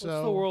have done so.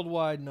 What's the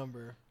worldwide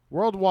number?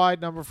 Worldwide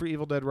number for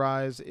Evil Dead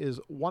Rise is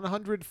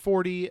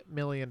 $140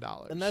 million.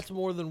 And that's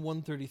more than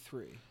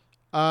 133.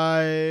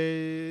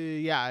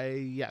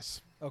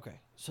 Yes. Okay.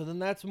 So then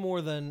that's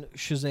more than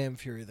Shazam!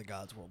 Fury of the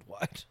Gods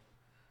worldwide.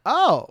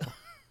 Oh.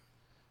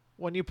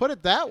 When you put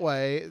it that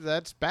way,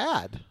 that's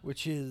bad.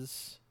 Which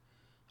is,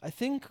 I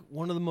think,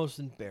 one of the most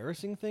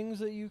embarrassing things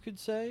that you could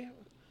say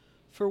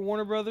for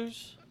Warner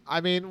Brothers.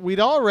 I mean, we'd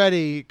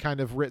already kind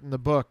of written the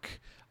book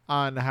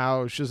on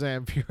how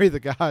Shazam! Fury of the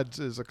Gods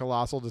is a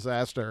colossal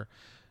disaster.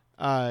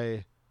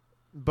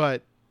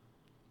 But,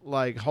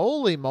 like,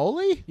 holy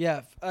moly?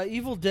 Yeah,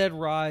 Evil Dead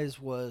Rise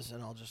was,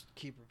 and I'll just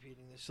keep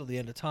repeating this till the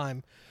end of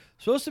time,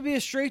 supposed to be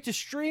a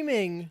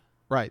straight-to-streaming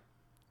Right.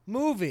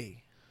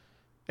 movie.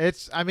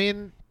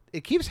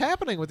 It keeps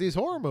happening with these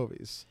horror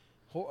movies.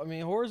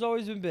 Horror's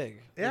always been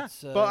big. Yeah.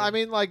 It's, But,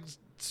 like,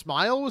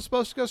 Smile was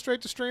supposed to go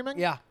straight to streaming?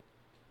 Yeah.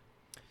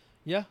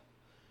 Yeah.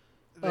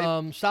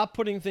 Stop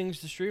putting things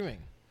to streaming.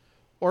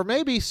 Or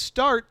maybe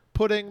start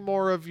putting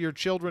more of your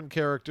children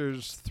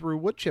characters through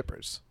wood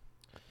chippers.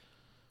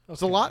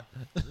 It's a lot.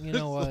 You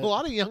know what? A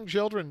lot of young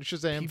children in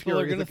Shazam! People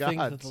are Fury of the going to think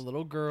that Gods. the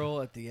little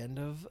girl at the end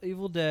of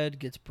Evil Dead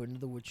gets put into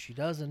the woods. She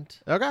doesn't,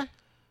 Okay.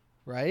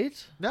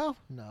 right? No.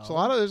 No.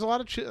 There's a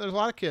lot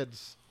of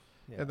kids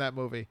Yeah. in that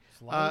movie.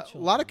 It's a lot of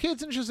A lot of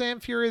kids in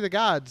Shazam! Fury of the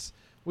Gods.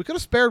 We could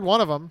have spared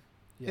one of them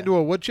Yeah. into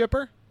a wood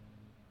chipper.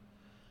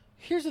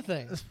 Here's the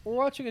thing. We're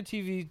watching a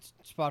TV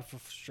spot for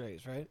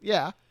Strays, right?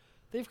 Yeah.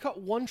 They've cut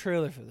one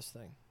trailer for this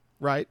thing.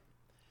 Right.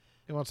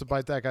 He wants to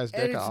bite that guy's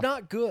And dick it's off.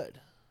 not good.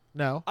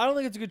 No. I don't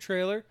think it's a good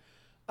trailer.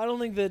 I don't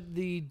think that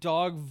the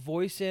dog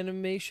voice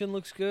animation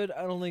looks good.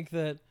 I don't think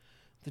that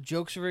the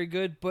jokes are very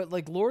good. But,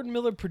 like, Lord and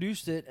Miller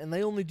produced it, and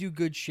they only do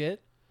good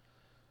shit.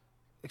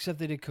 Except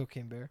they did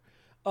Cocaine Bear.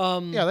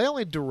 Yeah, they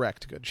only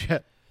direct good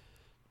shit.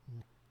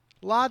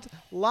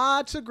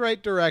 Lots of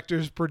great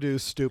directors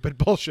produce stupid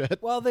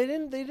bullshit. Well, they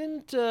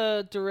didn't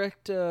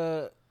direct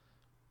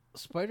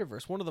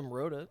Spider-Verse. One of them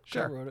wrote it.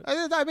 Sure. Co-wrote it.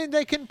 I mean,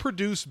 they can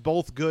produce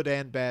both good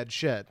and bad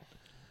shit.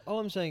 All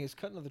I'm saying is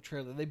cut another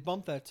trailer. They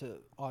bumped that to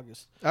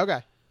August.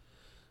 Okay.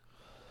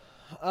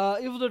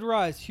 Evil Dead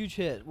Rise, huge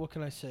hit. What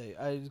can I say?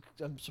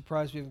 I'm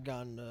surprised we haven't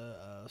gotten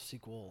a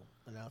sequel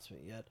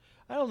announcement yet.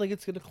 I don't think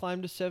it's going to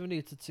climb to 70.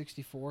 It's at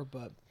 64,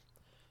 but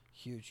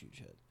huge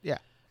hit. Yeah.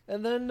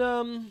 And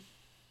then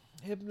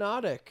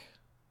Hypnotic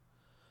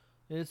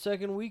in its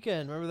second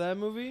weekend. Remember that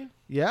movie?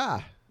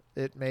 Yeah.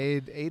 It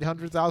made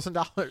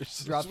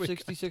 $800,000. Dropped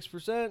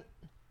 66%.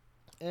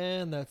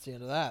 And that's the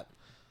end of that.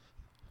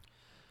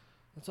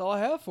 That's all I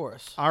have for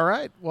us. All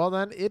right. Well,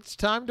 then it's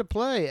time to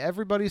play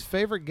everybody's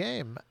favorite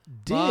game.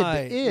 Did My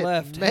it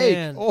left make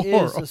hand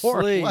or is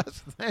asleep.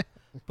 less than?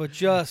 But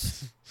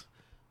just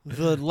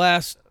the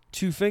last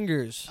two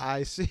fingers.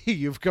 I see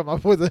you've come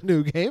up with a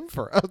new game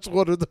for us.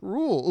 What are the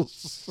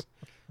rules?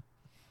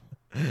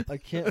 I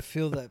can't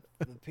feel the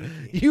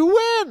pinky. You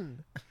win.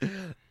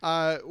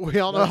 We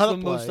all know That's how to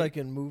the play. most I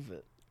can move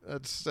it.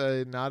 That's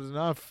not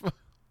enough.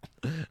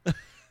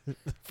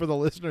 For the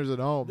listeners at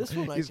home, This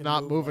one I he's can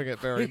not move moving like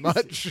it very crazy.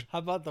 much. How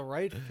about the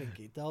right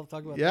pinky? Talk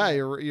about Yeah, that.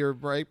 your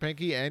right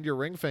pinky and your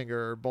ring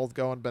finger are both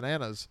going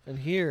bananas. And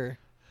here,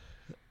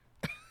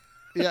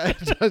 Yeah,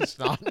 it's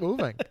not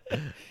moving.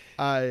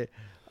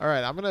 All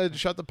right, I'm going to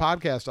shut the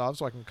podcast off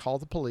so I can call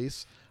the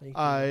police. thank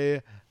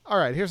you. All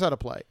right, here's how to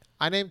play.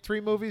 I name 3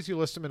 movies. You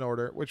list them in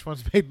order. Which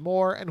one's made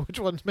more and which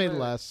one's made Wait,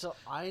 less. So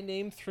I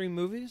name 3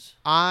 movies,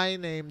 I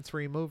name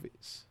 3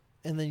 movies.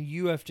 and then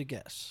you have to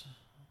guess.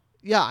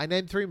 Yeah, I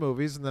name 3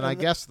 movies and then I And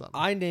guess them.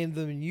 I name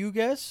them and you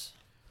guess,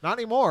 Not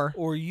anymore.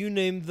 or you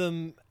name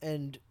them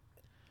and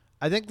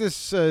I think this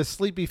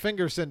sleepy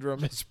finger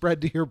syndrome has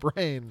spread to your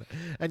brain,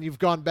 and you've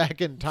gone back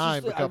in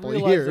time Just, a couple I of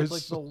realize years. That's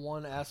like the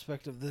one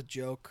aspect of the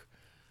joke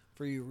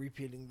for you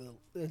repeating the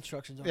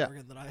instructions over Yeah.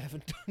 again that I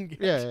haven't done yet.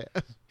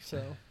 Yeah.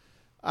 So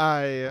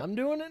I I'm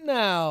doing it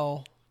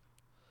now.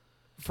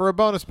 for a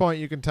bonus point,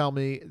 you can tell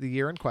me the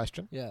year in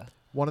question. Yeah.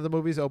 One of the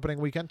movie's opening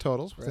weekend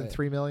totals within Right.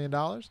 $3 million.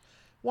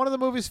 One of the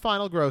movie's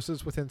final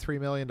grosses within $3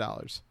 million.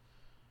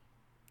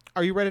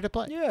 Are you ready to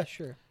play? Yeah,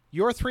 sure.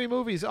 Your 3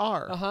 movies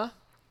are Uh-huh.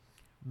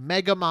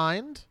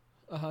 Megamind,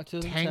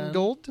 2010.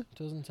 Tangled,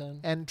 2010.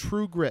 and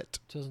True Grit.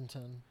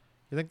 2010.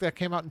 You think that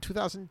came out in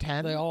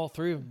 2010? They all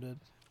 3 of them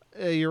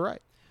did. You're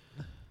right.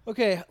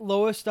 Okay,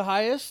 lowest to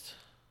highest.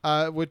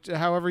 Which,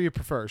 however you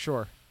prefer.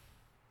 Sure.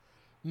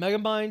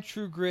 Megamind,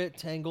 True Grit,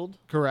 Tangled.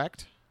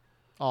 Correct.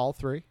 All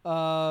 3.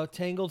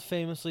 Tangled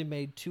famously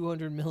made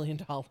 $200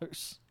 million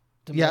Yes,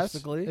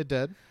 domestically. it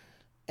did.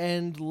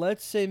 And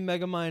let's say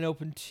Megamind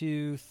opened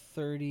to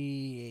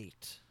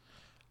 38.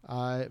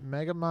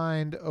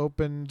 Megamind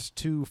opened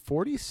to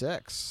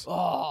 46.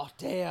 Oh,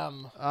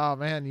 damn. Oh,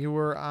 man, you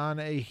were on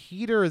a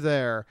heater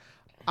there.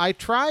 I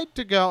tried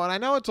to go, and I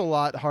know it's a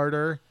lot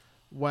harder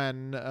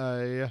when,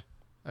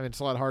 it's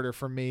a lot harder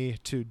for me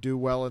to do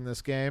well in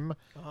this game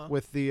Uh-huh.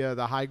 with the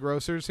high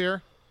grossers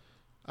here.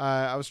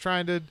 I was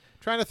trying to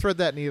thread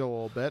that needle a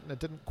little bit, and it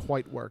didn't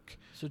quite work.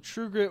 So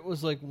True Grit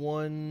was like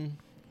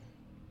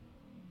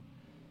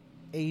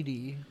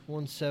 180,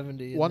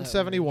 170. in that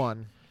 171,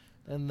 range.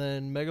 And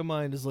then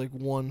Megamind is like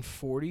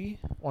 140.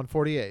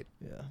 148.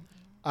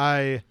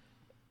 Yeah.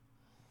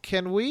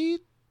 Can we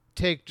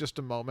take just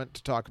a moment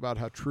to talk about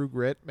how True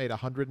Grit made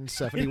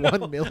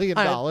 $171 million?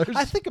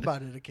 I think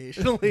about it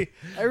occasionally.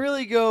 I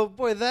really go,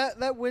 boy,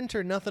 that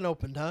winter nothing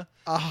opened, huh?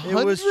 It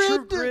was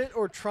True Grit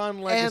or Tron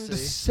and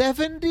Legacy.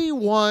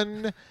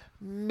 $71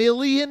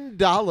 million.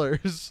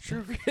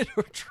 True Grit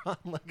or Tron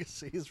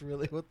Legacy is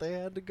really what they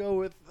had to go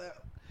with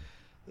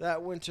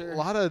that winter. A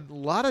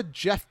lot of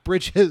Jeff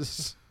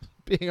Bridges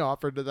being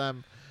offered to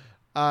them.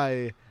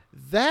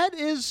 That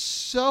is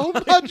so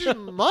much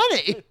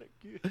money.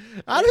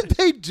 How did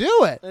they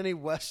do it? Any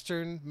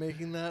Western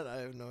making that?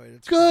 I have no idea.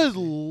 It's Good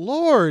crazy.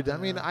 Lord. I Yeah.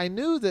 mean, I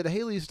knew that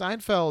Haley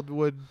Steinfeld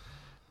would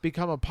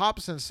become a pop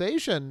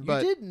sensation, You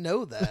but did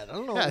know that. I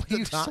don't know. Yeah, at the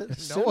you time, said no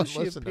as soon one as she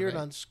listened to appeared me.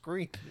 on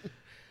screen,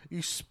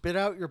 you spit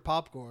out your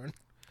popcorn.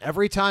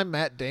 every time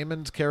Matt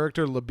Damon's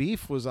character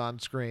LaBeef was on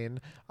screen,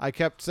 I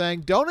kept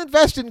saying, "Don't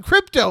invest in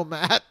crypto,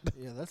 Matt."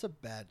 Yeah, that's a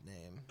bad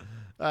name.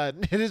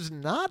 It is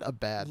not a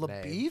bad name.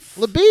 LaBeef?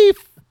 LaBeef.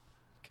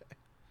 Okay.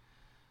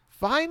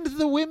 Find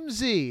the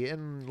whimsy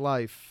in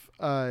life.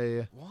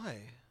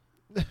 Why?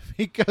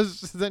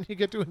 Because then you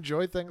get to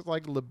enjoy things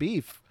like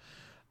LaBeef.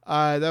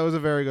 That was a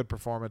very good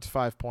performance.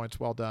 5 points.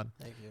 Well done.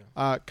 Thank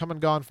you. Come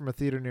and gone from a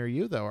theater near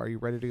you, though. Are you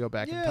ready to go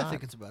back in Yeah, time? I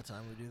think it's about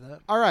time we do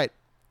that. All right.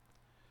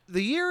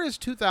 The year is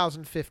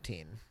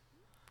 2015.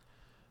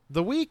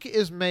 The week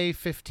is May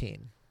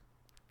 15.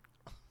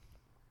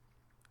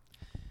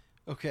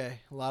 Okay,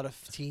 a lot of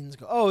teens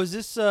go. Oh, is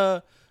this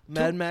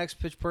Mad Max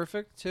Pitch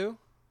Perfect too?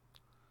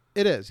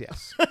 It is,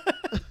 yes.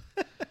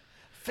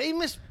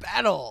 Famous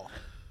battle.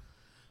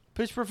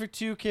 Pitch Perfect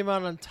 2 came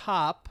out on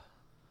top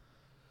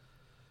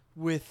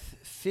with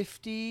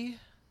 $50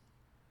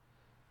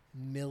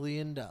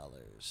 million.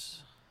 It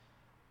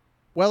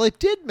Well, it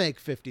did make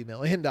 $50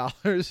 million,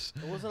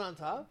 wasn't on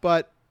top?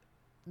 but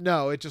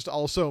no, it just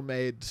also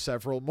made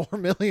several more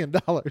 $1 million.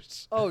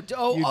 Oh,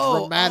 You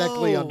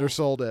dramatically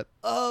undersold it.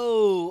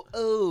 Oh.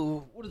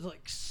 What is it,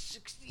 like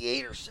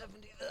 68 or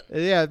 70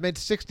 then? Yeah, it made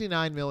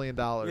 $69 million.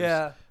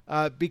 Yeah.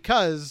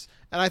 because,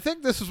 and I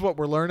think this is what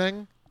we're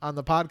learning on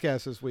the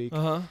podcast this week.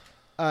 Uh-huh.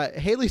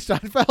 Haley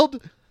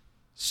Steinfeld,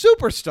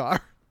 superstar.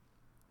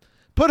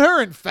 Put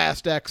her in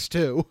Fast X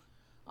too.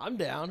 I'm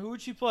down. Who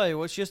would she play?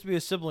 What, she has to be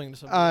a sibling to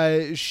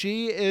somebody.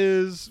 She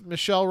is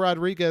Michelle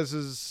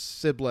Rodriguez's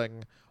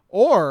sibling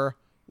or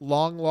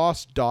long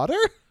lost daughter.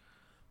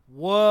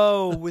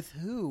 Whoa, with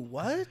who?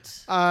 What?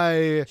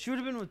 She would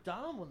have been with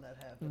Dom when that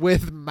happened.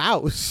 with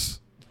Mouse.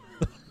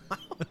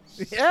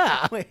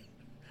 Yeah, Wait.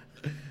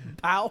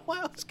 Bow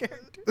Wow's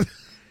character?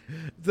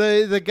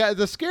 the guy,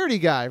 the scaredy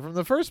guy from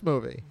the first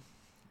movie.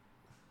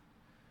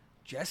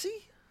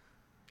 Jesse?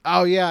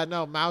 Oh yeah,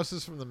 no, Mouse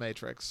is from the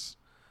Matrix.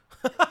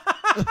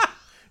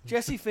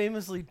 Jesse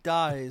famously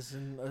dies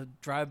in a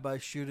drive-by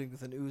shooting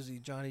with an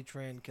Uzi. Johnny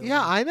Tran kills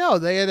Yeah, him. I know.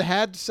 They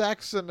had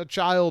sex and a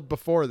child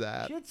before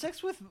that. She had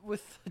sex with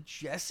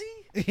Jesse?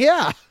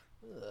 Yeah,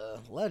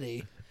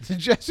 Letty.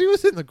 Jesse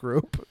was in the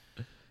group.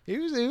 He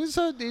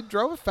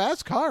drove a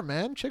fast car,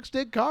 man. Chicks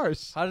dig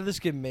cars. How did this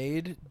get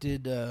made?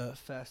 Did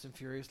Fast and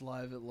Furious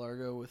live at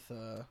Largo with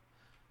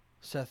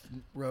Seth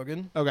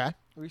Rogen Okay.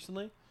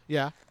 recently?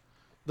 Yeah.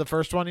 The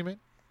first one, you mean?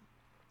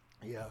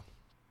 Yeah.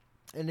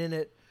 And in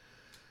it,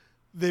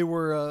 they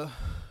were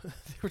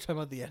talking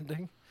about the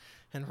ending,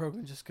 and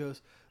Rogan just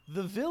goes,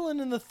 "The villain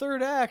in the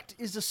third act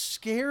is a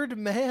scared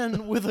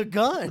man with a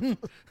gun.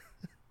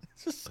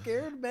 It's a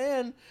scared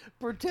man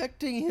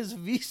protecting his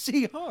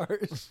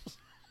VCRs."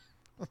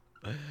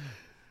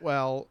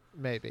 Well,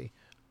 maybe.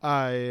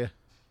 Yeah,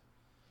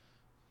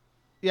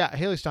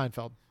 Haley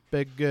Steinfeld,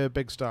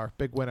 big star,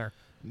 big winner.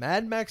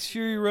 Mad Max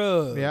Fury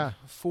Road. Yeah.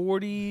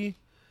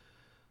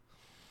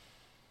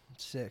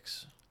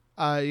 46.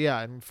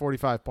 Yeah, and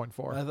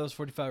 45.4. I thought it was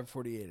 45 or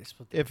 48. I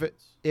split the If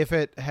difference.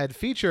 it had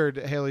featured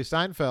Haley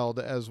Steinfeld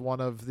as one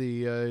of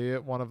the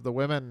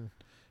women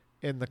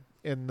in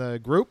the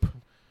group,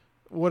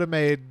 would have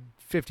made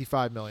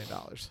 $55 million.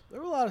 There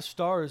were a lot of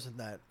stars in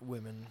that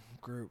women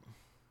group.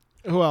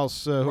 Who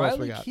else? Who else we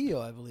Riley got?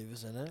 Keough, I believe,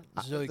 is in it.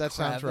 Zoe that Kravitz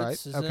sounds right.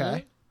 is in Okay.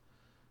 it.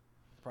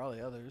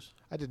 Probably others.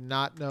 I did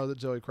not know that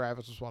Zoe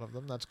Kravitz was one of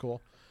them. That's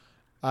cool.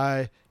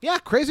 Yeah,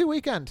 crazy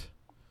weekend.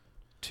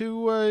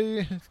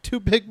 Two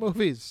big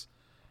movies.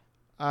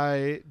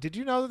 Did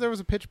you know that there was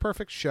a Pitch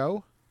Perfect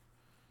show?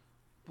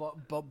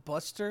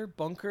 Buster?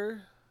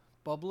 Bunker?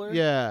 Bubbler?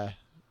 Yeah.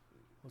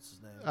 What's his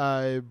name?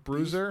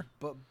 Bruiser,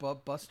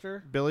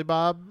 Buster? Billy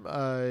Bob.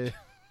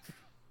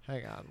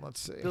 Hang on,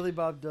 let's see. Billy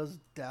Bob does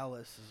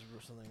Dallas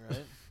or something,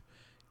 right?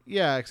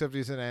 Yeah, except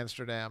he's in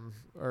Amsterdam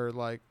or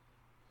like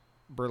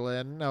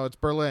Berlin. No, it's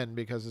Berlin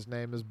because his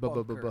name is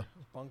Bunker.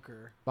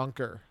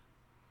 Bunker.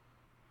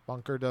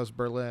 Bunker does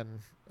Berlin.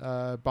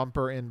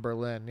 Bumper in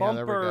Berlin. Yeah,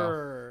 there we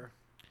go.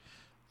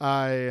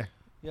 Yeah,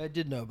 I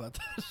did know about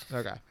that.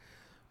 Okay.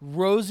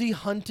 Rosie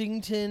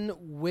Huntington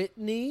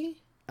Whitney.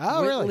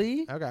 Oh,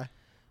 really? Whitley Okay.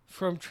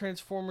 from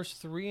Transformers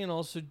 3 and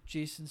also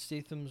Jason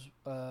Statham's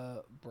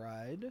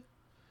bride.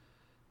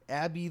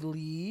 Abby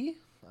Lee.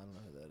 I don't know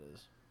who that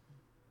is.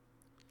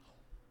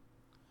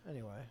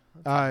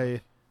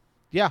 Anyway.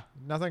 Yeah,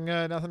 nothing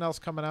else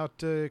coming out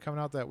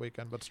that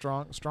weekend, but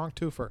strong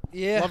twofer.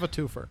 Yeah. Love a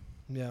twofer.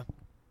 Yeah.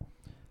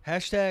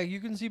 Hashtag you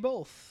can see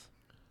both.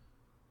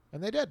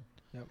 And they did.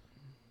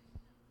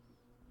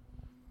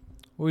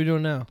 What are we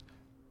doing now?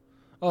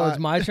 Oh, it's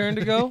my turn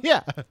to go?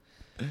 Yeah.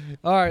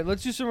 All right,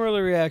 let's do some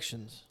early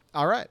reactions.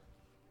 All right.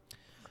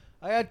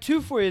 I got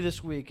two for you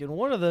this week, and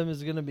one of them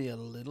is going to be a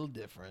little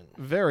different.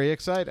 Very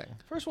exciting.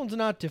 First one's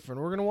not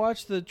different. We're going to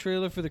watch the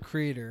trailer for The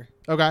Creator.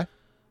 Okay.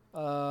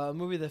 A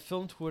movie that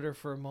Film Twitter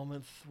for a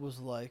moment was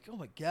like, oh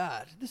my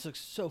God, this looks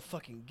so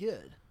fucking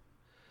good.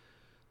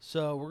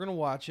 So we're going to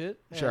watch it.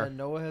 Sure. And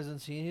Noah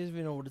hasn't seen it. He doesn't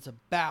even know what it's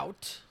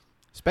about.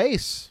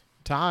 Space.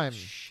 Time.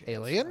 Shit.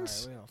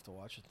 Aliens. All right, we don't have to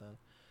watch it then.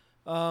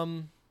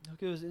 He'll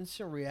give us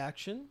instant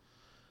reaction.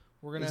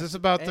 We're gonna Is this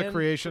about the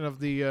creation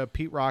of the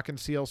Pete Rock and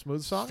CL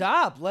Smooth song?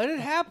 Stop. Let it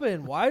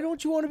happen. Why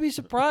don't you want to be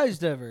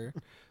surprised ever?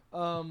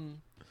 He'll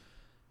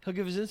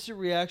give his instant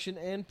reaction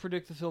and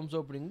predict the film's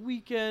opening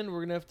weekend. We're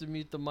going to have to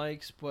mute the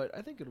mics, but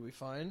I think it'll be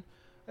fine.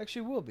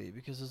 Actually, will be,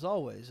 because as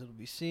always, it'll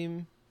be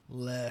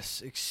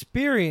seamless.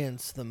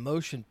 Experience the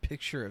motion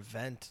picture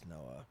event,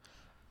 Noah.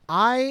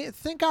 I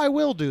think I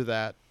will do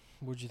that.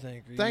 What'd you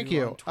think? Are Thank you.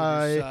 you. On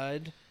Twitter's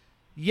side?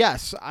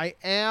 Yes, I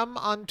am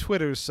on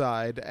Twitter's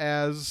side,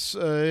 as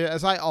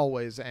I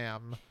always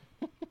am.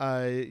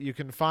 You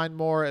can find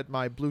more at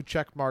my blue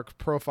checkmark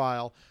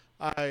profile.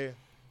 I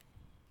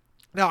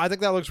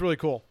think that looks really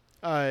cool.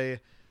 I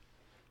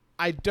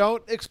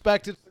don't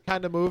expect it's the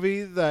kind of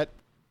movie that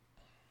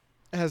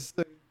has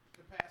the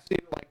capacity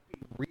to like be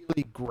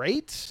really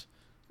great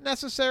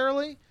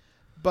necessarily,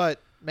 but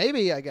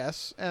maybe, I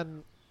guess.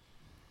 And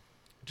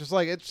it just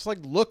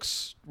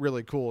looks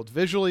really cool. It's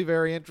visually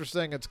very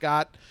interesting. It's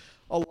got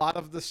a lot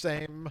of the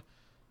same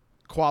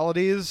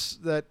qualities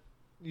that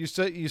you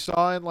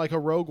saw in like a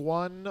Rogue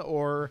One,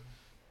 or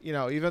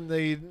even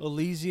the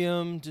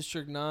Elysium,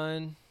 District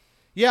 9.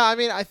 Yeah, I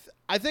mean, I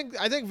think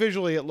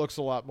visually it looks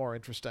a lot more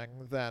interesting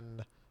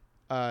than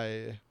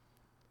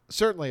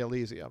certainly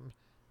Elysium.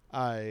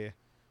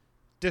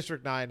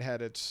 District 9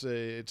 had its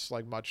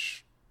like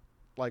much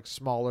like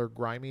smaller,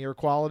 grimier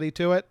quality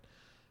to it.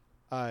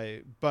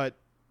 But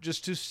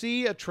just to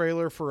see a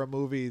trailer for a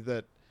movie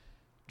that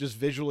just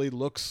visually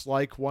looks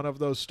like one of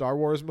those Star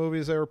Wars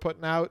movies they were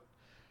putting out,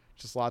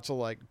 just lots of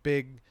like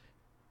big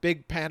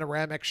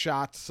panoramic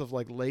shots of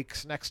like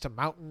lakes next to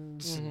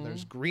mountains, and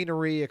there's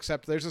greenery,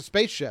 except there's a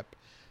spaceship.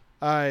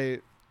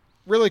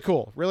 Really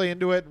cool, really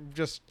into it.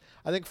 Just,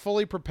 I think,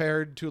 fully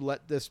prepared to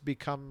let this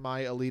become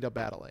my Alita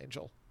Battle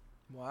Angel.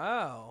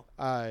 Wow.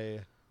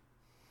 And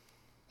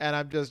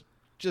I'm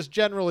just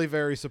generally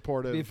very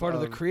supportive. Be part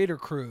of the creator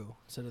crew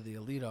instead of the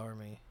elite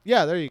army.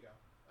 Yeah, there you go.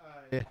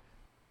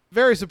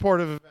 Very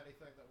supportive of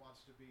anything that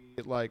wants to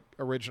be like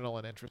original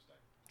and interesting.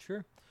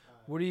 Sure.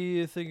 What do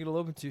you think it'll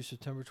open to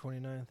September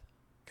 29th?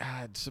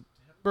 God,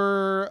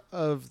 September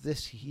of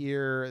this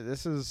year.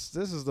 This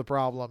is the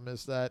problem,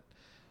 is that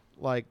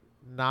like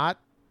not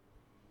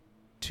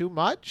too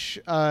much.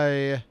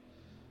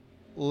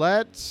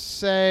 Let's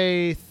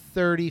say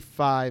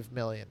 $35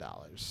 million.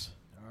 All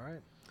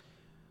right.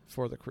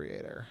 For the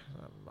creator.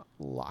 I'm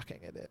locking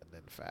it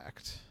in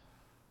fact.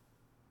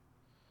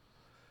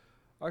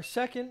 Our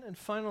second and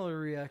final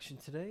reaction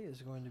today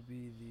is going to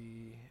be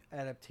the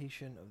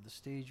adaptation of the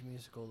stage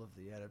musical of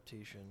the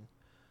adaptation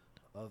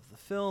of the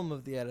film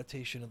of the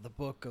adaptation of the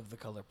book of The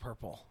Color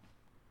Purple.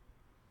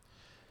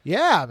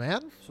 Yeah,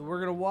 man. So we're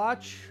going to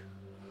watch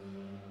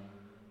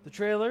the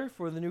trailer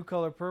for the new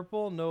Color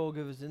Purple. Noah will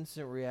give his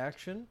instant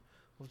reaction.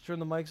 We'll turn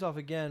the mics off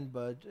again,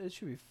 but it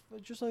should be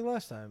just like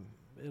last time.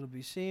 It'll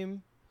be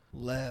seamless.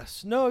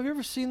 No, have you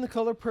ever seen The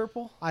Color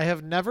Purple? I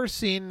have never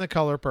seen The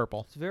Color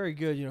Purple. It's very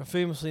good. You know,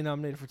 famously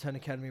nominated for 10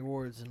 Academy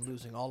Awards and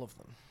losing all of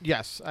them.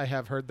 Yes, I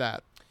have heard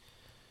that.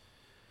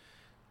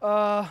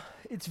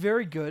 It's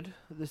very good.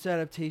 This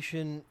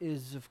adaptation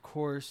is, of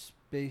course,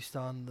 based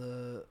on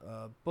the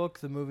book,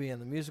 the movie,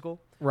 and the musical.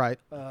 Right.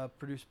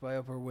 Produced by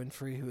Oprah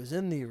Winfrey, who is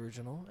in the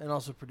original, and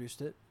also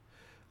produced it.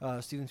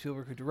 Steven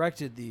Spielberg, who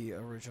directed the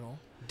original.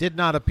 Did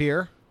not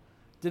appear.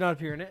 Did not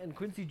appear in it. And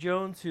Quincy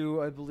Jones, who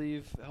I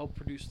believe helped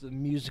produce the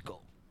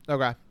musical.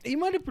 Okay. He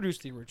might have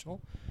produced the original.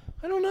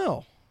 I don't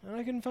know. And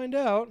I can find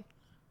out.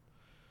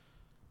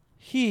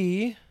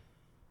 He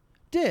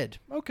did.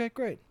 Okay,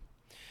 great.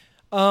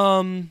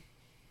 Comes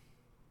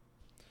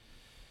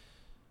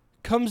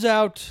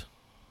out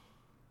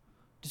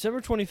December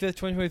 25th,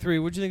 2023.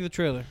 What'd you think of the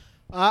trailer?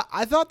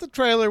 I thought the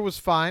trailer was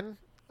fine.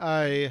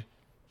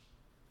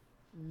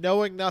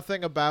 Knowing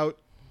nothing about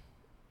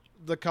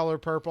The Color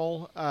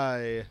Purple,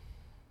 I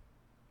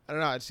don't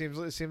know. It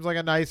seems like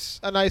a nice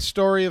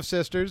story of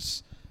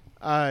sisters.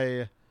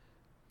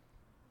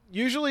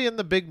 Usually in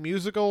the big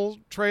musical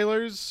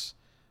trailers,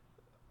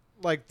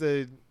 like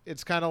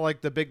it's kind of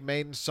like the big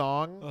main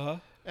song,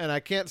 and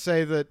I can't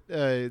say that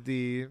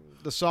the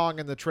song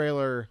in the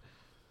trailer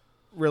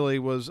really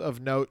was of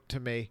note to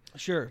me.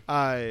 Sure.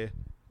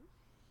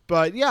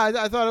 But yeah,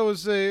 I thought it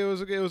was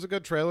a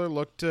good trailer.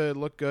 Looked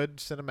good,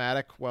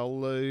 cinematic,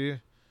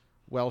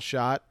 well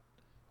shot,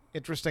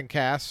 interesting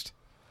cast.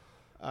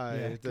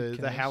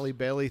 The Halle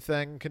Bailey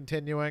thing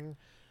continuing.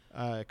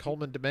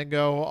 Coleman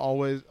Domingo,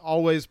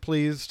 always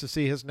pleased to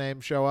see his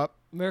name show up.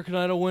 American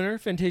Idol winner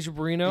Fantasia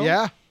Barrino.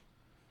 Yeah.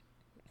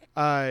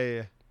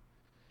 I'm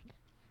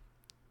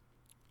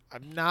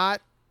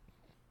not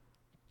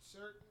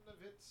certain of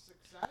its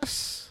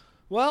success.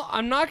 Well,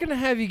 I'm not going to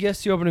have you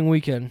guess the opening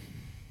weekend.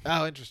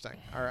 Oh, interesting.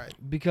 All right.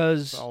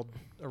 Because So I'll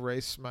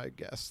erase my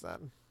guess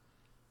then.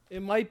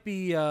 it might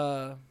be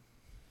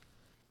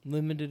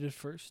limited at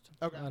first.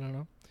 Okay. I don't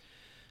know.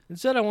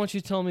 Instead, I want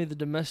you to tell me the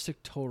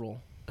domestic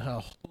total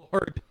Oh,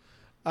 Lord.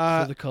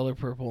 for The Color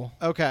Purple.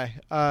 Okay.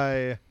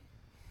 All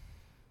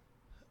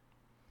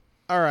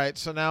right.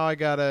 So now I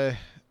gotta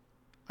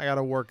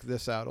work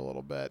this out a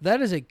little bit.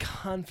 That is a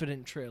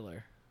confident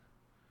trailer.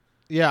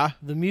 Yeah.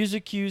 The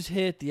music cues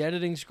hit. The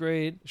editing's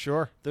great.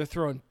 Sure. They're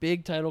throwing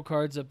big title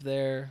cards up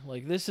there.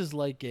 Like, this is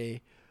like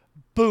a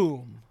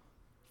boom.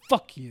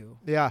 Fuck you.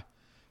 Yeah.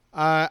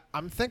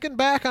 I'm thinking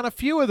back on a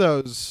few of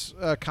those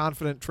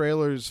confident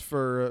trailers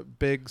for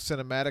big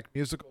cinematic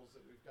musicals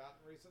that we've gotten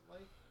recently.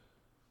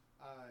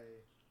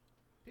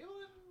 People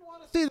didn't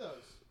want to see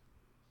those.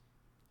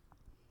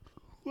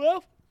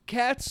 Well,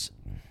 Cats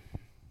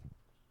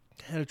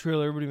had a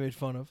trailer everybody made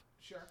fun of.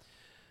 Sure.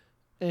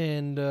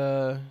 And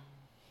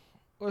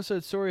West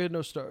Side Story had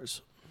no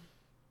stars.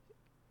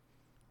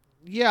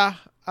 Yeah.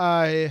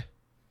 I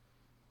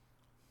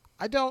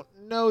don't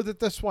know that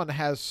this one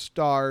has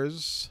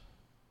stars.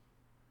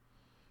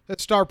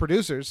 It's star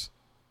producers.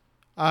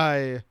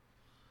 But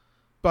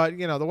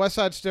the West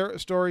Side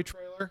Story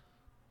trailer,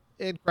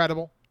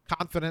 incredible,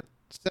 confident,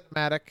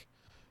 cinematic.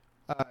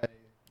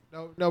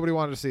 Nobody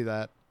wanted to see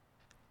that.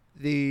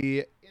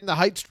 The In the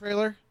Heights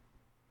trailer,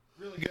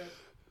 really good.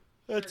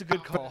 That's a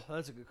good call.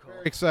 That's a good call.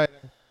 Very exciting.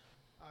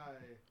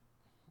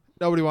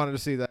 Nobody wanted to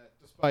see that,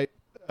 despite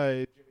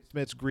Jimmy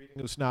Smith's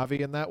greeting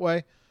Usnavi in that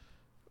way,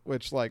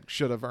 which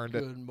should have earned it.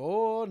 Good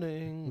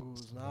morning,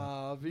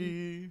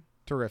 Usnavi.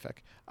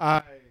 Terrific.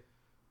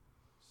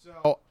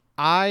 So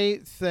I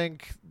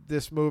think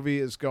this movie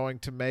is going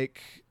to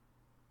make.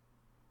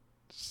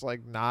 It's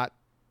like not.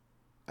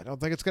 I don't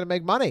think it's going to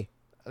make money.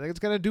 I think it's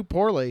going to do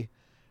poorly.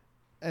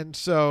 And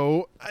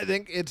so I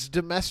think its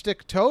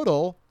domestic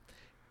total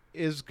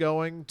is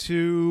going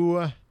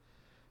to.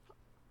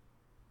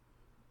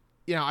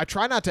 I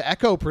try not to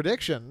echo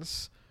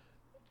predictions,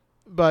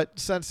 but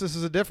since this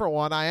is a different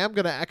one, I am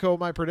going to echo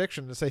my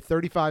prediction and say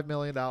 $35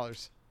 million.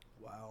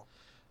 Wow.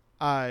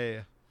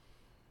 I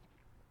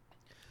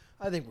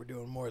think we're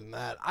doing more than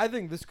that. I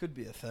think this could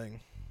be a thing.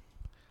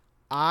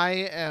 I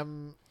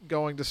am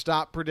going to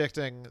stop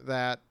predicting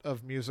that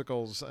of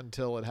musicals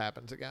until it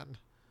happens again.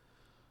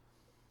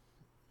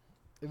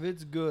 If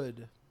it's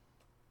good,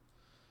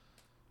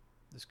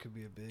 this could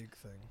be a big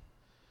thing.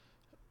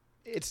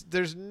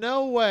 There's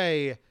no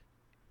way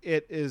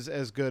it is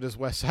as good as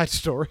West Side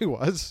Story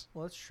was.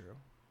 Well, that's true.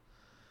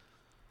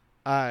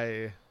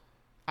 I'm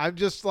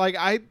just like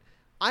I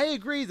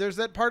agree. There's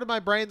that part of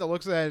my brain that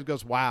looks at it and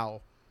goes,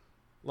 "Wow,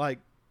 like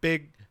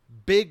big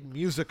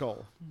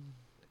musical.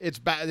 It's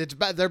back.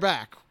 They're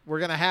back. We're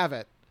gonna have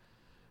it."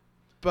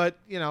 But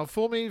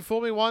fool me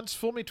once,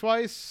 fool me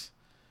twice.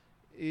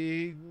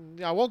 I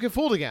won't get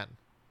fooled again.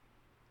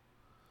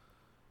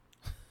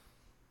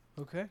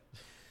 Okay.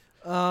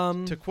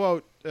 To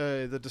quote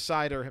the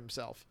decider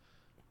himself.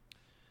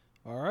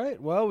 All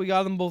right. Well, we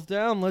got them both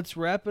down. Let's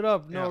wrap it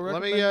up. Yeah,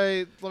 let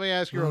me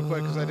ask you real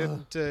quick because I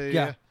didn't.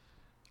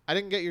 I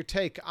didn't get your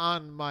take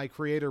on my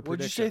creator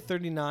prediction. What'd you say?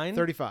 39.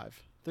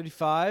 35.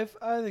 35.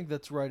 I think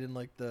that's right in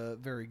like the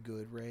very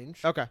good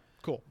range. Okay.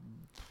 Cool.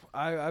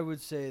 I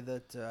would say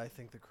that I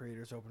think the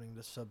creator's opening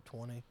to sub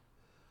 20.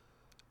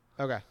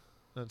 Okay.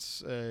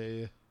 That's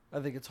a. I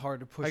think it's hard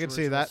to push. I can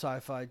see that.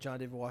 Sci-fi. John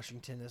David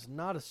Washington is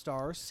not a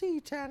star.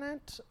 See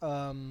Tenet.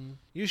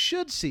 You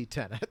should see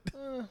Tenet.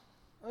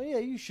 Oh yeah,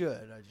 you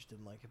should. I just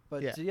didn't like it.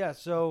 But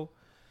so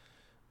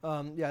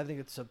I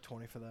think it's sub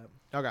 20 for that.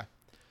 Okay.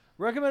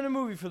 Recommend a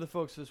movie for the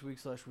folks this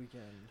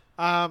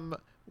week/weekend.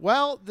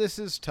 Well, this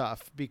is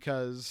tough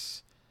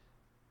because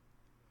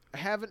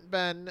haven't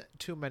been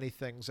too many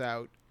things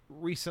out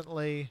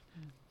recently.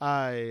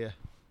 I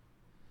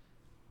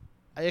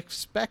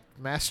expect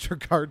Master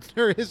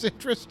Gardener is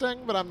interesting,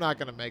 but I'm not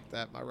going to make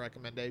that my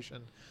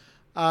recommendation.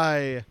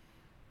 I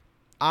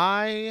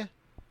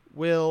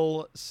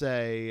will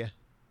say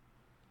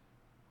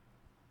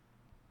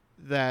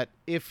that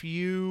if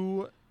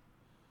you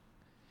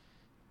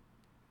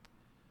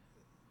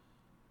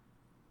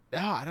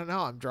I don't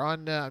know. I'm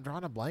drawing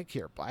a blank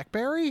here.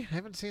 Blackberry? I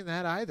haven't seen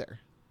that either.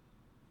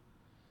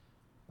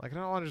 Like, I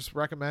don't want to just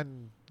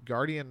recommend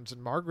Guardians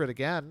and Margaret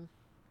again.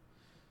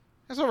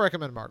 I guess I'll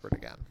recommend Margaret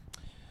again.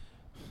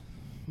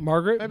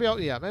 Margaret? Maybe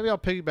I'll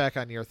piggyback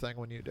on your thing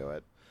when you do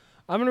it.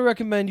 I'm going to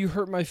recommend You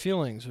Hurt My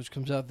Feelings, which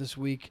comes out this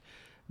week.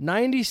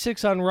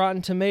 96 on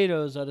Rotten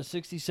Tomatoes out of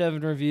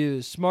 67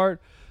 reviews.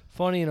 Smart,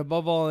 funny, and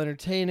above all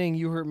entertaining.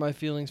 You Hurt My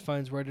Feelings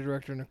finds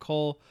writer-director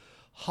Nicole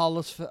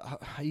Hollis.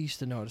 I used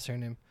to know how to say her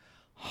name.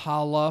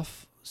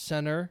 Holloff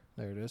Center.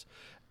 There it is.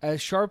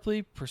 As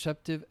sharply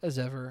perceptive as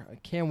ever. I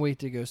can't wait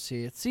to go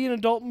see it. See an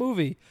adult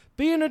movie.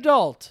 Be an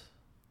adult.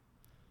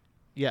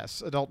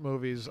 Yes, adult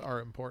movies are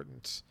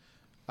important.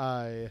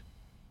 Margaret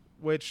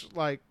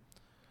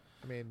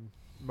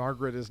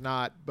is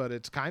not, but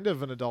it's kind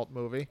of an adult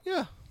movie.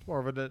 Yeah. More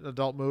of an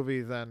adult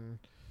movie than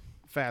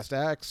Fast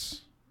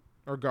X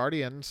or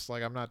Guardians.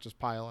 Like, I'm not just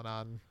piling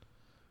on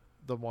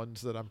the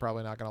ones that I'm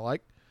probably not going to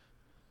like.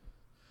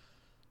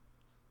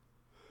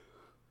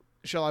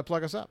 Shall I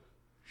plug us up?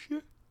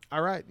 Sure.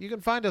 All right. You can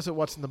find us at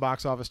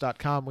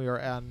what'sintheboxoffice.com. We are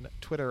on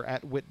Twitter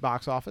at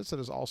WitBoxOffice. That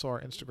is also our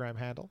Instagram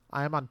handle.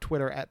 I am on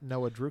Twitter at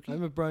Noah Druki.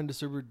 I'm at Brian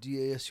DeSerber,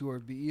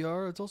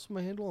 DASURBER. It's also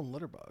my handle on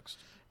Letterboxd.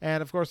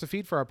 And, of course, the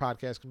feed for our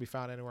podcast can be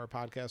found anywhere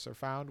podcasts are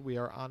found. We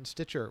are on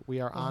Stitcher.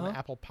 We are on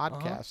Apple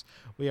Podcasts.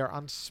 We are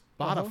on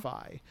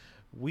Spotify.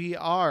 We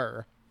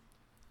are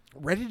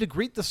ready to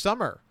greet the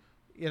summer,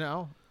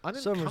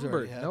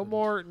 unencumbered. No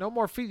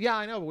more feed. Yeah,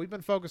 I know, but we've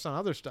been focused on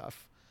other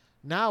stuff.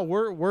 Now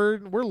we're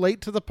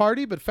late to the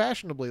party, but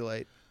fashionably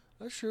late.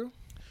 That's true.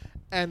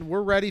 And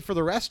we're ready for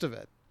the rest of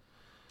it.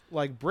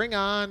 Like, bring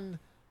on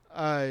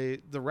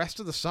the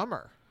rest of the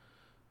summer.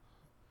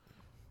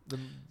 The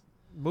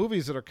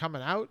movies that are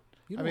coming out.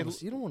 You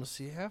don't want to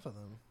see half of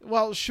them.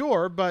 Well,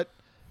 sure, but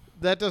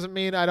that doesn't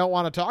mean I don't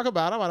want to talk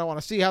about them. I don't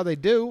want to see how they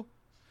do.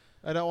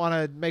 I don't want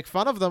to make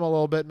fun of them a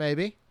little bit,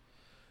 maybe.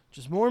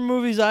 Just more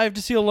movies I have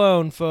to see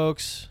alone,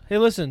 folks. Hey,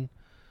 listen.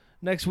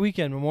 Next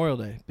weekend, Memorial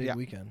Day. Big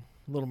weekend.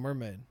 Little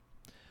Mermaid.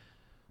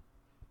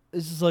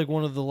 This is like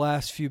one of the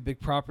last few big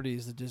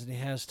properties that Disney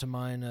has to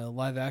mine a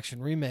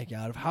live-action remake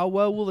out of. How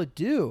well will it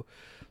do?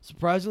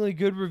 Surprisingly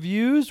good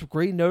reviews,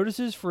 great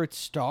notices for its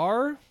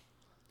star.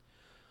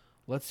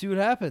 Let's see what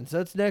happens.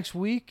 That's next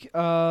week.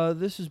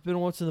 This has been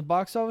What's in the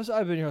Box Office.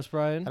 I've been your host,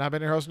 Brian. And I've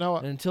been your host, Noah.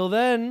 And until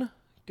then,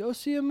 go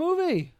see a movie.